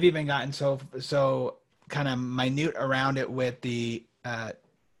 I've even gotten so kind of minute around it with the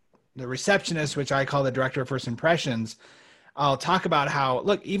receptionist, which I call the director of first impressions. I'll talk about how,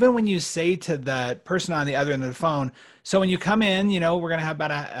 look, even when you say to the person on the other end of the phone, so when you come in, you know, we're going to have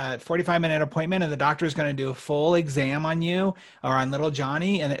about a 45-minute appointment, and the doctor is going to do a full exam on you or on little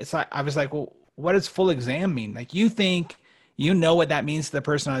Johnny. And it's like, I was like, well, what does full exam mean? Like, you think you know what that means to the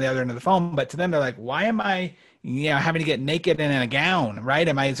person on the other end of the phone, but to them, they're like, why am I, you know, having to get naked and in a gown, right?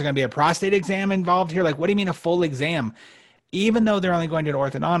 Is there going to be a prostate exam involved here? Like, what do you mean a full exam? Even though they're only going to an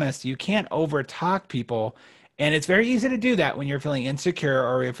orthodontist, you can't over talk people. And it's very easy to do that when you're feeling insecure,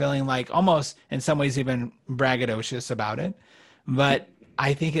 or you're feeling like almost in some ways even braggadocious about it. But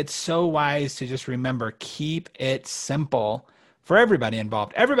I think it's so wise to just remember, keep it simple for everybody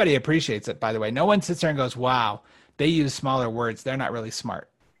involved. Everybody appreciates it, by the way. No one sits there and goes, wow, they use smaller words. They're not really smart.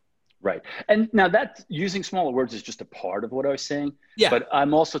 Right. And now that using smaller words is just a part of what I was saying. Yeah. But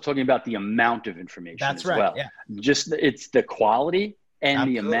I'm also talking about the amount of information. That's right. Well. Yeah. Just it's the quality and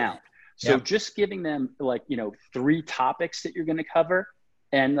Absolutely. The amount. So just giving them, like, you know, 3 topics that you're going to cover,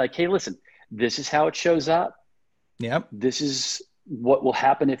 and like, hey, listen, this is how it shows up. Yep. This is what will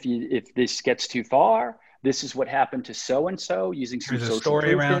happen if this gets too far. This is what happened to so-and-so, using some social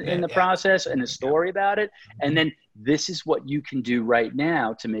proof in the process, and a story about it. And then this is what you can do right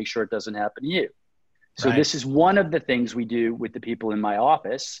now to make sure it doesn't happen to you. So this is one of the things we do with the people in my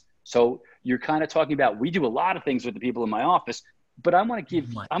office So you're kind of talking about, we do a lot of things with the people in my office, but I'm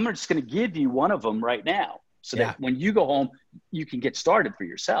just going to give you one of them right now so that when you go home, you can get started for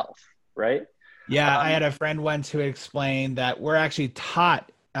yourself. Right. Yeah. I had a friend once who explained that we're actually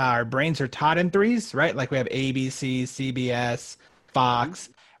taught, our brains are taught in threes, right? Like we have ABC, CBS, Fox,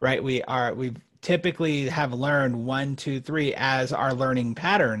 right? We typically have learned 1, 2, 3 as our learning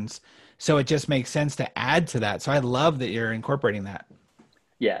patterns. So it just makes sense to add to that. So I love that you're incorporating that.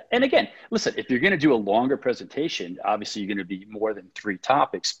 Yeah. And again, listen, if you're going to do a longer presentation, obviously you're going to be more than 3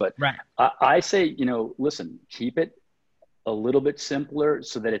 topics, but right. I say, listen, keep it a little bit simpler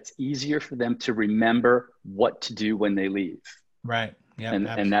so that it's easier for them to remember what to do when they leave. Right. Yeah.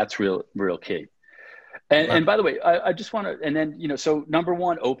 And that's real key. And by the way, I just want to, and then, so number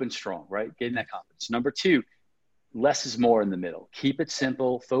 1, open strong, right? Getting that confidence. Number 2, less is more in the middle. Keep it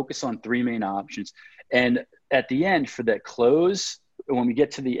simple, focus on 3 main options. And at the end, for that close, when we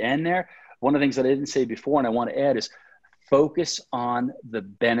get to the end there, one of the things that I didn't say before, and I want to add, is focus on the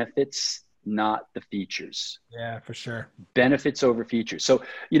benefits, not the features. Yeah, for sure. Benefits over features. So,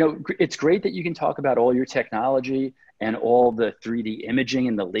 it's great that you can talk about all your technology and all the 3D imaging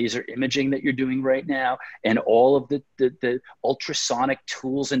and the laser imaging that you're doing right now, and all of the ultrasonic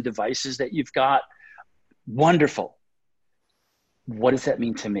tools and devices that you've got. Wonderful. What does that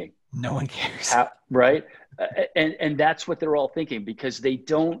mean to me? No one cares. Right? And that's what they're all thinking, because they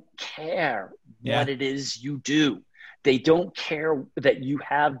don't care what it is you do. They don't care that you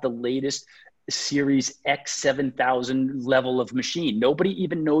have the latest Series X7000 level of machine. Nobody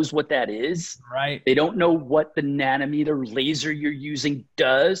even knows what that is. Right. They don't know what the nanometer laser you're using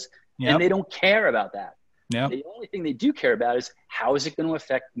does. And they don't care about that. The only thing they do care about is, how is it going to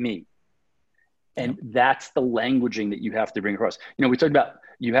affect me? And that's the languaging that you have to bring across. We talked about,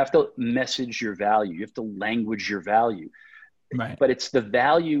 you have to message your value. You have to language your value. Right. But it's the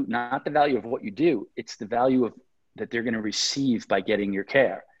value, not the value of what you do. It's the value of that they're going to receive by getting your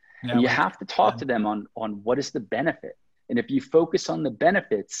care. And you have to talk to them on what is the benefit. And if you focus on the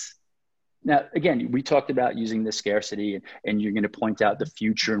benefits, now, again, we talked about using the scarcity, and you're going to point out the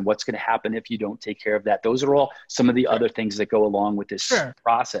future and what's going to happen if you don't take care of that. Those are all some of the other things that go along with this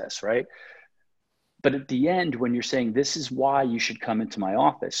process, right? But at the end, when you're saying, this is why you should come into my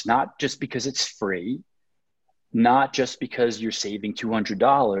office, not just because it's free, not just because you're saving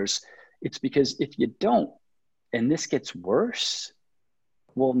 $200, it's because if you don't, and this gets worse,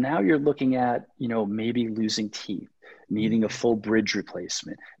 well, now you're looking at, maybe losing teeth, needing a full bridge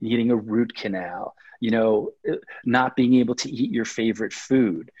replacement, needing a root canal, not being able to eat your favorite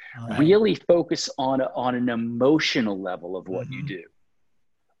food. Right. Really focus on an emotional level of what you do.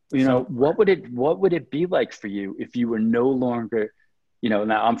 What would it be like for you if you were no longer,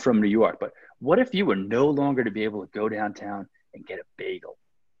 now I'm from New York, but what if you were no longer to be able to go downtown and get a bagel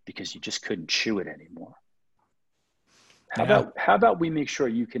because you just couldn't chew it anymore? How about we make sure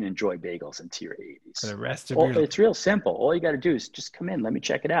you can enjoy bagels into your 80s? For the rest of your life. It's real simple. All you got to do is just come in. Let me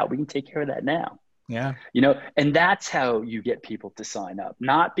check it out. We can take care of that now. Yeah. And that's how you get people to sign up.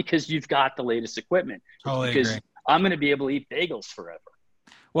 Not because you've got the latest equipment. Totally because agree. I'm going to be able to eat bagels forever.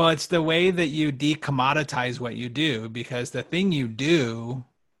 Well, it's the way that you decommoditize what you do, because the thing you do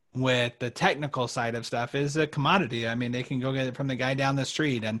with the technical side of stuff is a commodity. I mean, they can go get it from the guy down the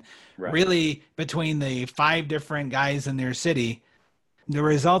street, and really between the 5 different guys in their city, the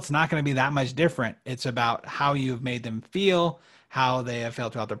result's not going to be that much different. It's about how you've made them feel, how they have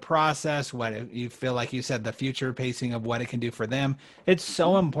felt throughout the process, what you feel like you said, the future pacing of what it can do for them. It's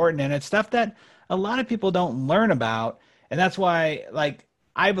so important. And it's stuff that a lot of people don't learn about. And that's why,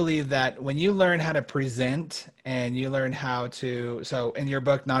 I believe that when you learn how to present and you learn how to, so in your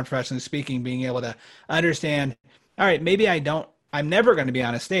book, Non-Professionally Speaking, being able to understand, all right, maybe I'm never going to be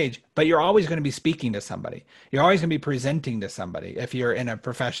on a stage, but you're always going to be speaking to somebody. You're always going to be presenting to somebody if you're in a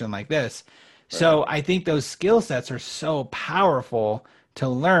profession like this. Right. So I think those skill sets are so powerful to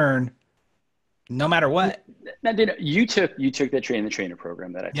learn no matter what. Now, you took the Train the Trainer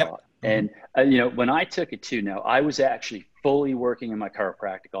program that I taught. And, when I took it too, now I was actually fully working in my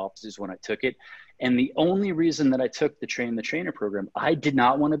chiropractic offices when I took it. And the only reason that I took the Train the Trainer program, I did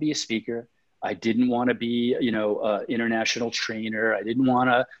not want to be a speaker. I didn't want to be, international trainer. I didn't want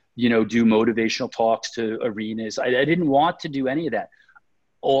to, do motivational talks to arenas. I didn't want to do any of that.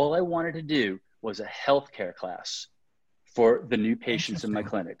 All I wanted to do was a healthcare class for the new patients in my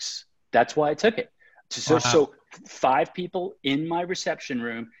clinics. That's why I took it. So 5 people in my reception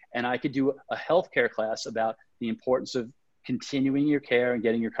room, and I could do a healthcare class about the importance of continuing your care and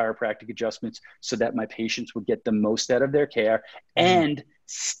getting your chiropractic adjustments so that my patients would get the most out of their care and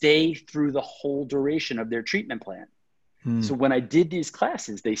stay through the whole duration of their treatment plan. So when I did these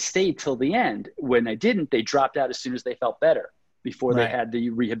classes, they stayed till the end. When I didn't, they dropped out as soon as they felt better before they had the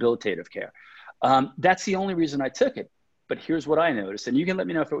rehabilitative care. That's the only reason I took it. But here's what I noticed, and you can let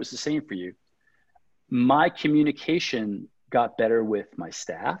me know if it was the same for you. My communication got better with my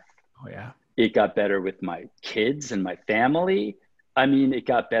staff. Oh, yeah. It got better with my kids and my family. I mean, it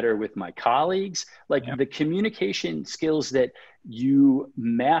got better with my colleagues. Like the communication skills that you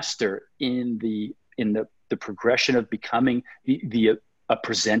master in the progression of becoming a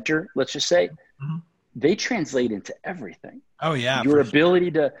presenter, let's just say, they translate into everything. Oh yeah. Your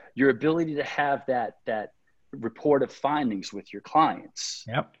ability to have that report of findings with your clients.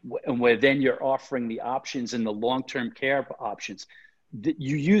 Yep. And where then you're offering the options and the long-term care options.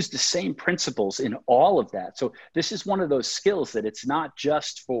 You use the same principles in all of that. So this is one of those skills that it's not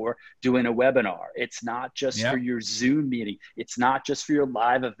just for doing a webinar. It's not just for your Zoom meeting. It's not just for your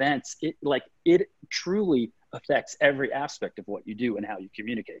live events. It truly affects every aspect of what you do and how you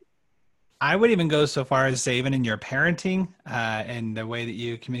communicate. I would even go so far as to say, even in your parenting and the way that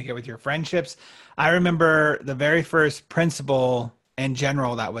you communicate with your friendships. I remember the very first principle in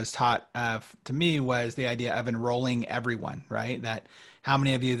general that was taught to me was the idea of enrolling everyone, right? That how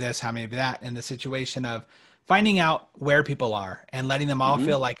many of you this, how many of you that, in the situation of finding out where people are and letting them all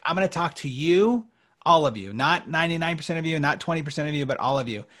feel like, I'm going to talk to you, all of you, not 99% of you, not 20% of you, but all of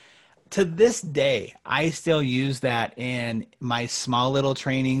you. To this day, I still use that in my small little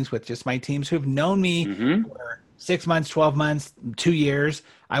trainings with just my teams who've known me for 6 months, 12 months, 2 years.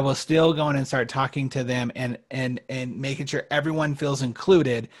 I will still go in and start talking to them and making sure everyone feels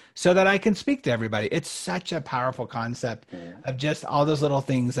included so that I can speak to everybody. It's such a powerful concept of just all those little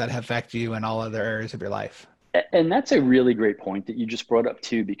things that affect you in all other areas of your life. And that's a really great point that you just brought up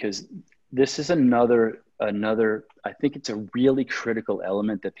too, because this is another, I think it's a really critical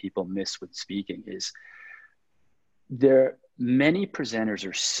element that people miss with speaking is many presenters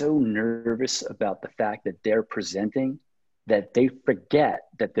are so nervous about the fact that they're presenting that they forget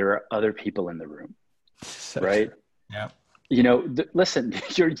that there are other people in the room, right? Yeah. You know, listen,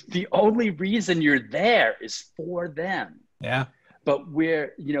 the only reason you're there is for them. Yeah. But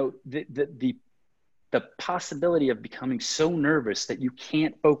where, you know, the possibility of becoming so nervous that you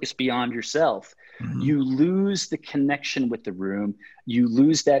can't focus beyond yourself, you lose the connection with the room. You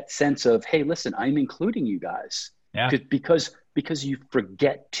lose that sense of, hey, listen, I'm including you guys. Yeah. Because you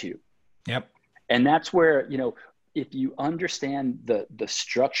forget to. Yep. And that's where, you know, if you understand the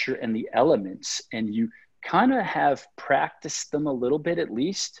structure and the elements and you kind of have practiced them a little bit at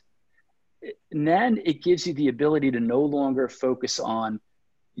least, and then it gives you the ability to no longer focus on,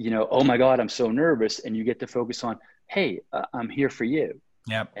 you know, oh my God, I'm so nervous. And you get to focus on, hey, I'm here for you.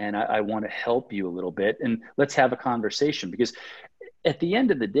 Yep. And I want to help you a little bit. And let's have a conversation, because at the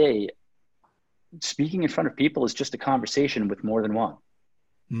end of the day, speaking in front of people is just a conversation with more than one.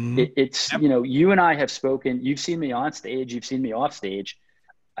 It's, you know, you and I have spoken, you've seen me on stage, you've seen me off stage.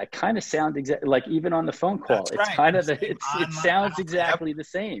 I kind of sound exactly like, even on the phone call, it's kind of, it sounds exactly the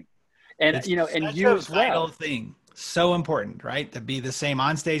same. And, it's, you know, and you as well. Thing. So important, right? To be the same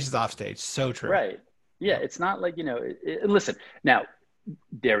on stage as off stage. So true. Right. Yeah. It's not like, you know, listen, now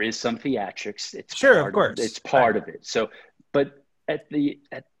there is some theatrics. It's sure, of course. It's part of it. So, but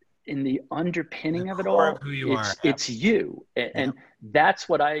in the underpinning of it all, who you it's you. And that's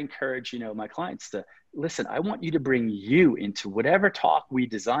what I encourage, you know, my clients to listen. I want you to bring you into whatever talk we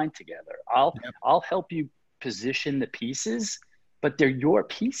design together. I'll help you position the pieces, but they're your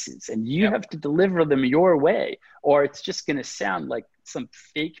pieces and you have to deliver them your way, or it's just going to sound like some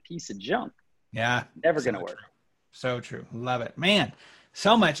fake piece of junk. Yeah. Never going to work. So true. Love it, man.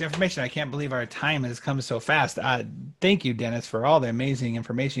 So much information. I can't believe our time has come so fast. Thank you, Dennis, for all the amazing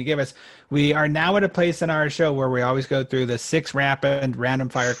information you gave us. We are now at a place in our show where we always go through the 6 rapid random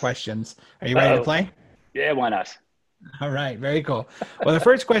fire questions. Are you ready to play? Yeah, why not? All right. Very cool. Well, the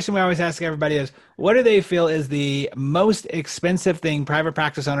first question we always ask everybody is, what do they feel is the most expensive thing private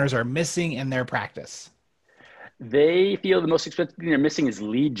practice owners are missing in their practice? They feel the most expensive thing they're missing is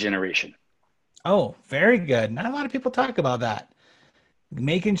lead generation. Oh, very good. Not a lot of people talk about that.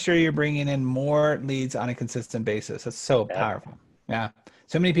 Making sure you're bringing in more leads on a consistent basis. That's so powerful. Yeah.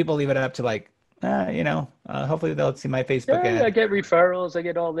 So many people leave it up to like, hopefully they'll see my Facebook ad. I get referrals, I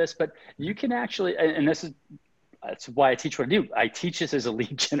get all this, but you can actually, and that's why I teach what I do. I teach this as a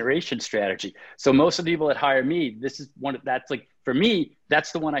lead generation strategy. So most of the people that hire me, this is that's like, for me,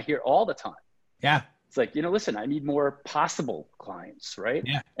 that's the one I hear all the time. Yeah. It's like, you know, listen, I need more possible clients, right?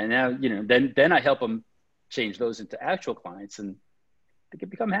 Yeah. And now, you know, then I help them change those into actual clients and they can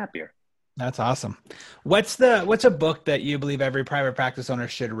become happier. That's awesome. What's a book that you believe every private practice owner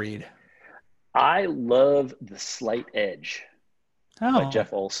should read? I love The Slight Edge by Oh,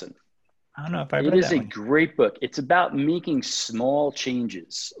 Jeff Olson. I don't know if I've It read is that a one. great book. It's about making small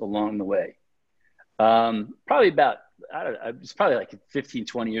changes along the way. Probably about, I don't know, it's probably like 15,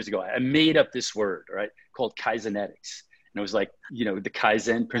 20 years ago. I made up this word, right, called Kaizenetics. And it was like, the Kaizen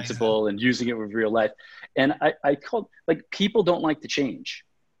Kaizen. principle and using it with real life. And I called, like, people don't like to change.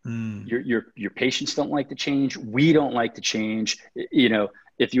 Mm. Your patients don't like to change. We don't like to change.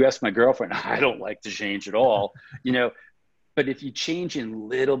 If you ask my girlfriend, I don't like to change at all, but if you change in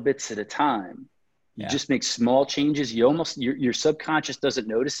little bits at a time, you Yeah. just make small changes. Your subconscious doesn't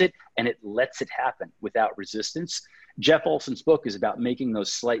notice it, and it lets it happen without resistance. Jeff Olson's book is about making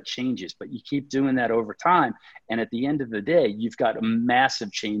those slight changes, but you keep doing that over time. And at the end of the day, you've got a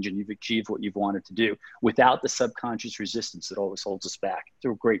massive change and you've achieved what you've wanted to do without the subconscious resistance that always holds us back. It's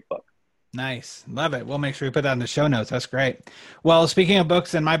a great book. Nice. Love it. We'll make sure we put that in the show notes. That's great. Well, speaking of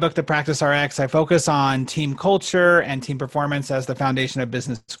books, in my book, The Practice RX, I focus on team culture and team performance as the foundation of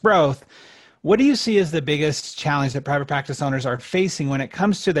business growth. What do you see as the biggest challenge that private practice owners are facing when it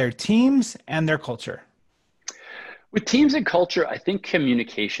comes to their teams and their culture? With teams and culture, I think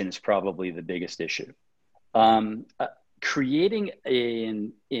communication is probably the biggest issue. Um, uh, Creating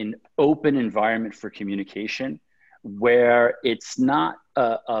an open environment for communication where it's not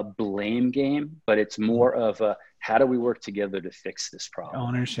a blame game, but it's more of a how do we work together to fix this problem?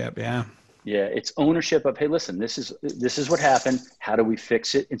 Ownership. Yeah. Yeah, it's ownership of, hey, listen, this is what happened. How do we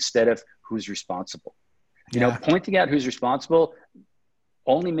fix it, instead of who's responsible? Yeah. Pointing out who's responsible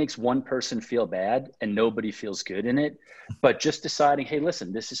only makes one person feel bad and nobody feels good in it. But just deciding, hey,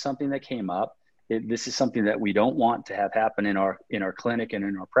 listen, this is something that came up. This is something that we don't want to have happen in our clinic and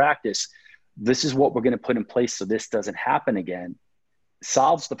in our practice. This is what we're going to put in place so this doesn't happen again.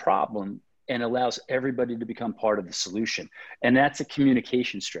 Solves the problem and allows everybody to become part of the solution. And that's a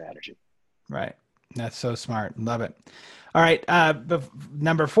communication strategy. Right. That's so smart. Love it. All right.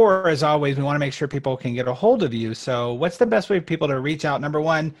 Number 4, as always, we want to make sure people can get a hold of you. So what's the best way for people to reach out? Number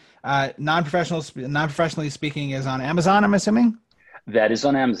 1, non-professionally speaking is on Amazon, I'm assuming. That is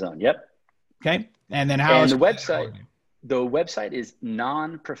on Amazon. Yep. Okay. And then And the website is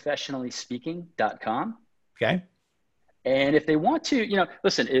nonprofessionallyspeaking.com. Okay. And if they want to,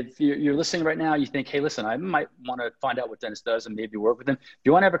 listen, if you're listening right now, you think, hey, listen, I might want to find out what Dennis does and maybe work with him. If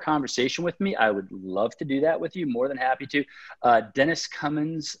you want to have a conversation with me, I would love to do that with you. More than happy to.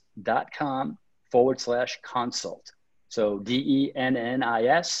 DennisCummins.com/consult. So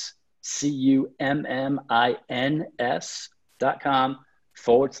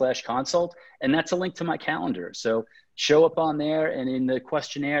DennisCummins.com/consult. And that's a link to my calendar. So show up on there, and in the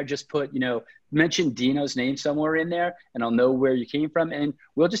questionnaire, just put, mention Dino's name somewhere in there, and I'll know where you came from, and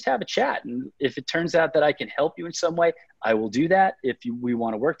we'll just have a chat. And if it turns out that I can help you in some way, I will do that. If we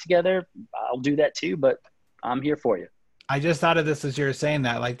want to work together, I'll do that too, but I'm here for you. I just thought of this as you were saying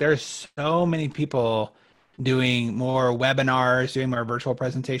that, like, there's so many people doing more webinars, doing more virtual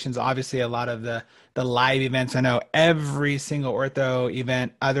presentations. Obviously, a lot of the live events. I know every single ortho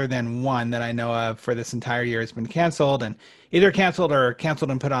event other than one that I know of for this entire year has been canceled, and either canceled or canceled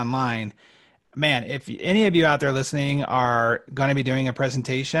and put online. Man, if any of you out there listening are going to be doing a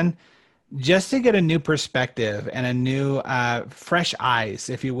presentation, just to get a new perspective and a new fresh eyes,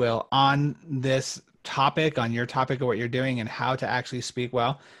 if you will, on this topic, on your topic of what you're doing and how to actually speak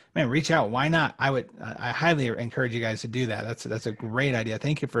well, man, reach out. Why not? I highly encourage you guys to do that. That's a great idea.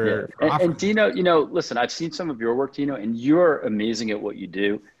 Thank you for offering. And Dino, listen, I've seen some of your work, Dino, and you're amazing at what you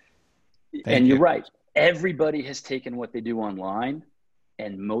do. Thank you. You're right. Everybody has taken what they do online,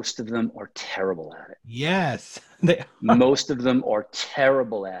 and most of them are terrible at it. Yes. Most of them are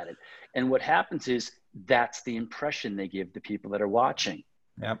terrible at it. And what happens is that's the impression they give the people that are watching.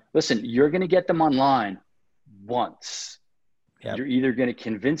 Yep. Listen, you're going to get them online once. Yep. You're either going to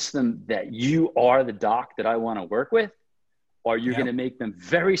convince them that you are the doc that I want to work with, or you're going to make them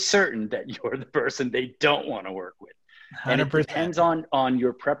very certain that you're the person they don't want to work with. 100%. And it depends on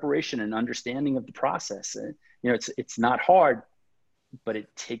your preparation and understanding of the process. And, it's not hard, but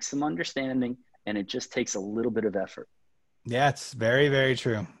it takes some understanding, and it just takes a little bit of effort. Yeah, it's very, very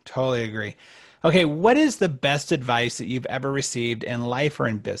true. Totally agree. Okay, what is the best advice that you've ever received in life or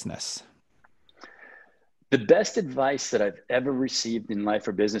in business? The best advice that I've ever received in life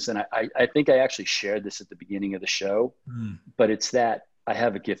or business, and I think I actually shared this at the beginning of the show, but it's that I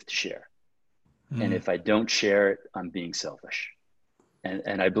have a gift to share. And if I don't share it, I'm being selfish.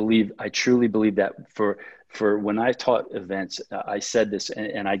 And I truly believe that for when I taught events, I said this,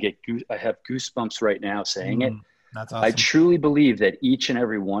 and I have goosebumps right now saying it. That's awesome. I truly believe that each and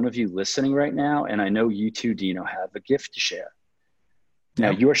every one of you listening right now, and I know you too, Dino, have a gift to share.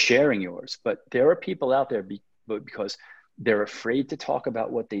 Now Yep. you're sharing yours, but there are people out there because they're afraid to talk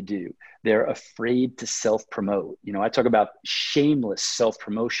about what they do. They're afraid to self-promote. I talk about shameless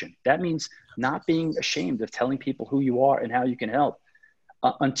self-promotion. That means not being ashamed of telling people who you are and how you can help.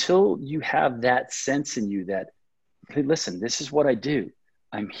 Until you have that sense in you that, hey, listen, this is what I do.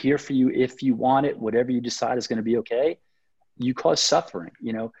 I'm here for you if you want it. Whatever you decide is going to be okay. You cause suffering,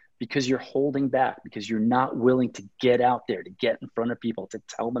 because you're holding back, because you're not willing to get out there, to get in front of people, to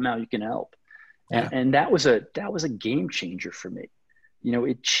tell them how you can help. Yeah. And that was a game changer for me.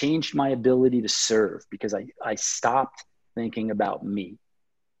 It changed my ability to serve because I stopped thinking about me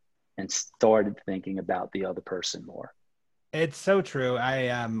and started thinking about the other person more. It's so true.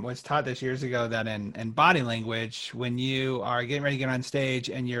 I was taught this years ago that in body language, when you are getting ready to get on stage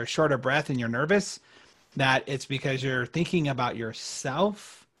and you're short of breath and you're nervous, that it's because you're thinking about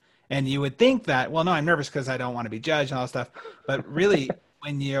yourself. And you would think that, well, no, I'm nervous because I don't want to be judged and all that stuff. But really,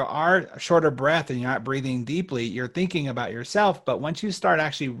 when you are short of breath and you're not breathing deeply, you're thinking about yourself. But once you start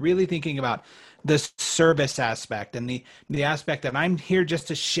actually really thinking about the service aspect and the aspect that I'm here just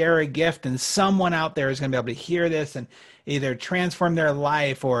to share a gift and someone out there is going to be able to hear this and either transform their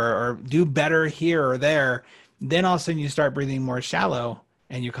life or do better here or there, then all of a sudden you start breathing more shallow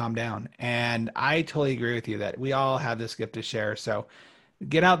and you calm down. And I totally agree with you that we all have this gift to share. So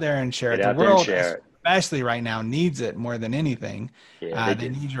get out there and share Get it. The out there and world, share it. especially right now, needs it more than anything. Yeah, They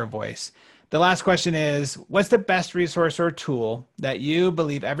need your voice. The last question is, what's the best resource or tool that you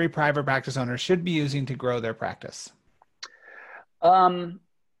believe every private practice owner should be using to grow their practice? I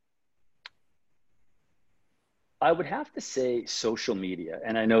would have to say social media,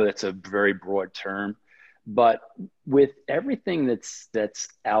 and I know that's a very broad term, but with everything that's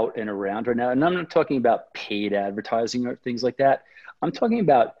out and around right now, and I'm not talking about paid advertising or things like that. I'm talking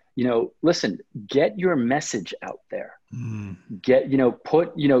about, listen, get your message out there. Get,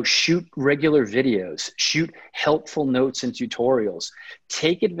 shoot regular videos, shoot helpful notes and tutorials.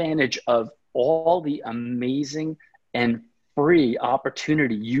 Take advantage of all the amazing and free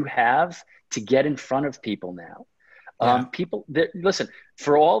opportunity you have to get in front of people now. Yeah. People that listen,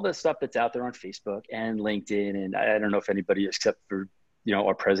 for all the stuff that's out there on Facebook and LinkedIn, and I don't know if anybody except for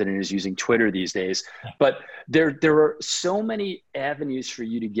our president is using Twitter these days, but there are so many avenues for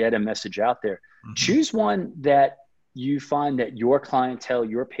you to get a message out there. Mm-hmm. Choose one that you find that your clientele,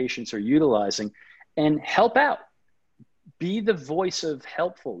 your patients are utilizing, and help out. Be the voice of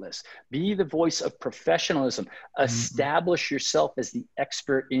helpfulness. Be the voice of professionalism. Mm-hmm. Establish yourself as the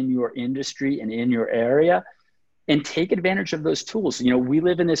expert in your industry and in your area, and take advantage of those tools. We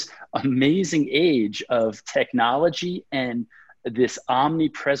live in this amazing age of technology and this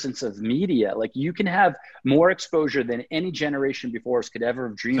omnipresence of media. Like, you can have more exposure than any generation before us could ever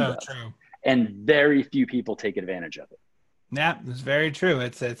have dreamed of. True. And very few people take advantage of it. Yeah, it's very true.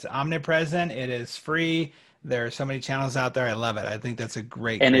 It's omnipresent. It is free. There are so many channels out there. I love it. I think that's a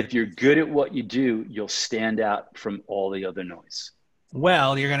great. And if you're good at what you do, you'll stand out from all the other noise.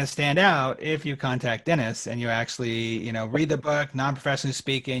 Well, you're going to stand out if you contact Dennis and you actually, read the book, non-professionally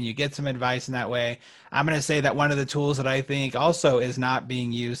speaking, you get some advice in that way. I'm going to say that one of the tools that I think also is not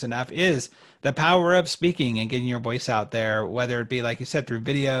being used enough is the power of speaking and getting your voice out there, whether it be, like you said, through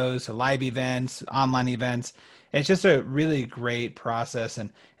videos, live events, online events. It's just a really great process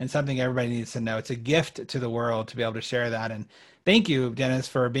and something everybody needs to know. It's a gift to the world to be able to share that. And thank you, Dennis,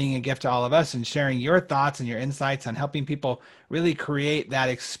 for being a gift to all of us and sharing your thoughts and your insights on helping people really create that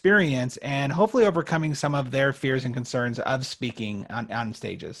experience and hopefully overcoming some of their fears and concerns of speaking on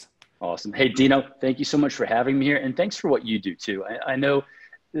stages. Awesome. Hey, Dino, thank you so much for having me here. And thanks for what you do too. I know,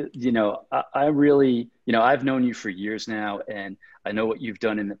 I really, I've known you for years now, and I know what you've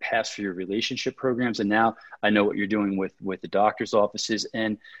done in the past for your relationship programs. And now I know what you're doing with the doctor's offices.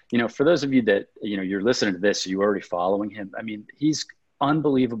 And, for those of you that, you're listening to this, so you're already following him. I mean, he's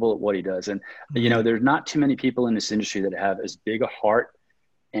unbelievable at what he does. And, there's not too many people in this industry that have as big a heart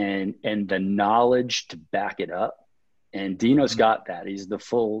and the knowledge to back it up. And Dino's got that. He's the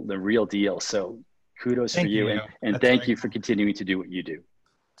real deal. So kudos for you. And thank you for continuing to do what you do.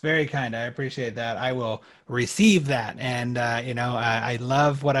 It's very kind. I appreciate that. I will receive that. And, I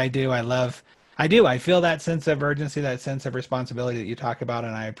love what I do. I feel that sense of urgency, that sense of responsibility that you talk about.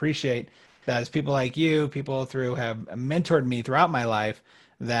 And I appreciate that as people like you, people have mentored me throughout my life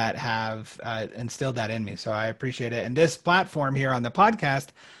that have instilled that in me. So I appreciate it. And this platform here on the podcast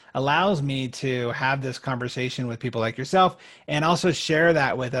allows me to have this conversation with people like yourself and also share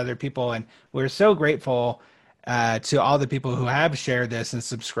that with other people. And we're so grateful to all the people who have shared this and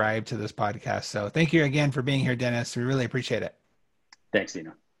subscribed to this podcast. So thank you again for being here, Dennis. We really appreciate it. Thanks,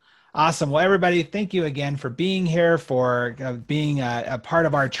 Dino. Awesome. Well, everybody, thank you again for being here, for being a part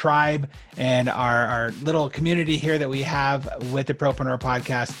of our tribe and our little community here that we have with the Propreneur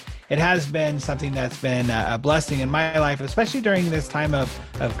Podcast. It has been something that's been a blessing in my life, especially during this time of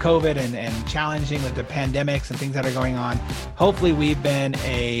COVID and challenging with the pandemics and things that are going on. Hopefully, we've been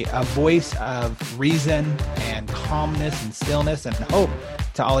a voice of reason and calmness and stillness and hope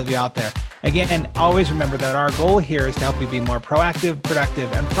to all of you out there. Again, always remember that our goal here is to help you be more proactive,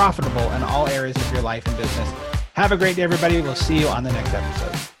 productive, and profitable in all areas of your life and business. Have a great day, everybody. We'll see you on the next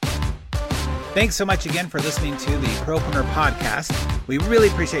episode. Thanks so much again for listening to the Propreneur Podcast. We really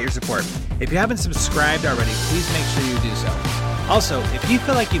appreciate your support. If you haven't subscribed already, please make sure you do so. Also, if you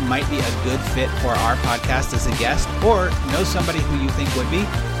feel like you might be a good fit for our podcast as a guest or know somebody who you think would be,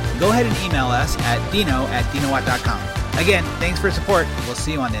 go ahead and email us at dino@dinowatt.com. Again, thanks for your support. We'll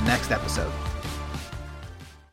see you on the next episode.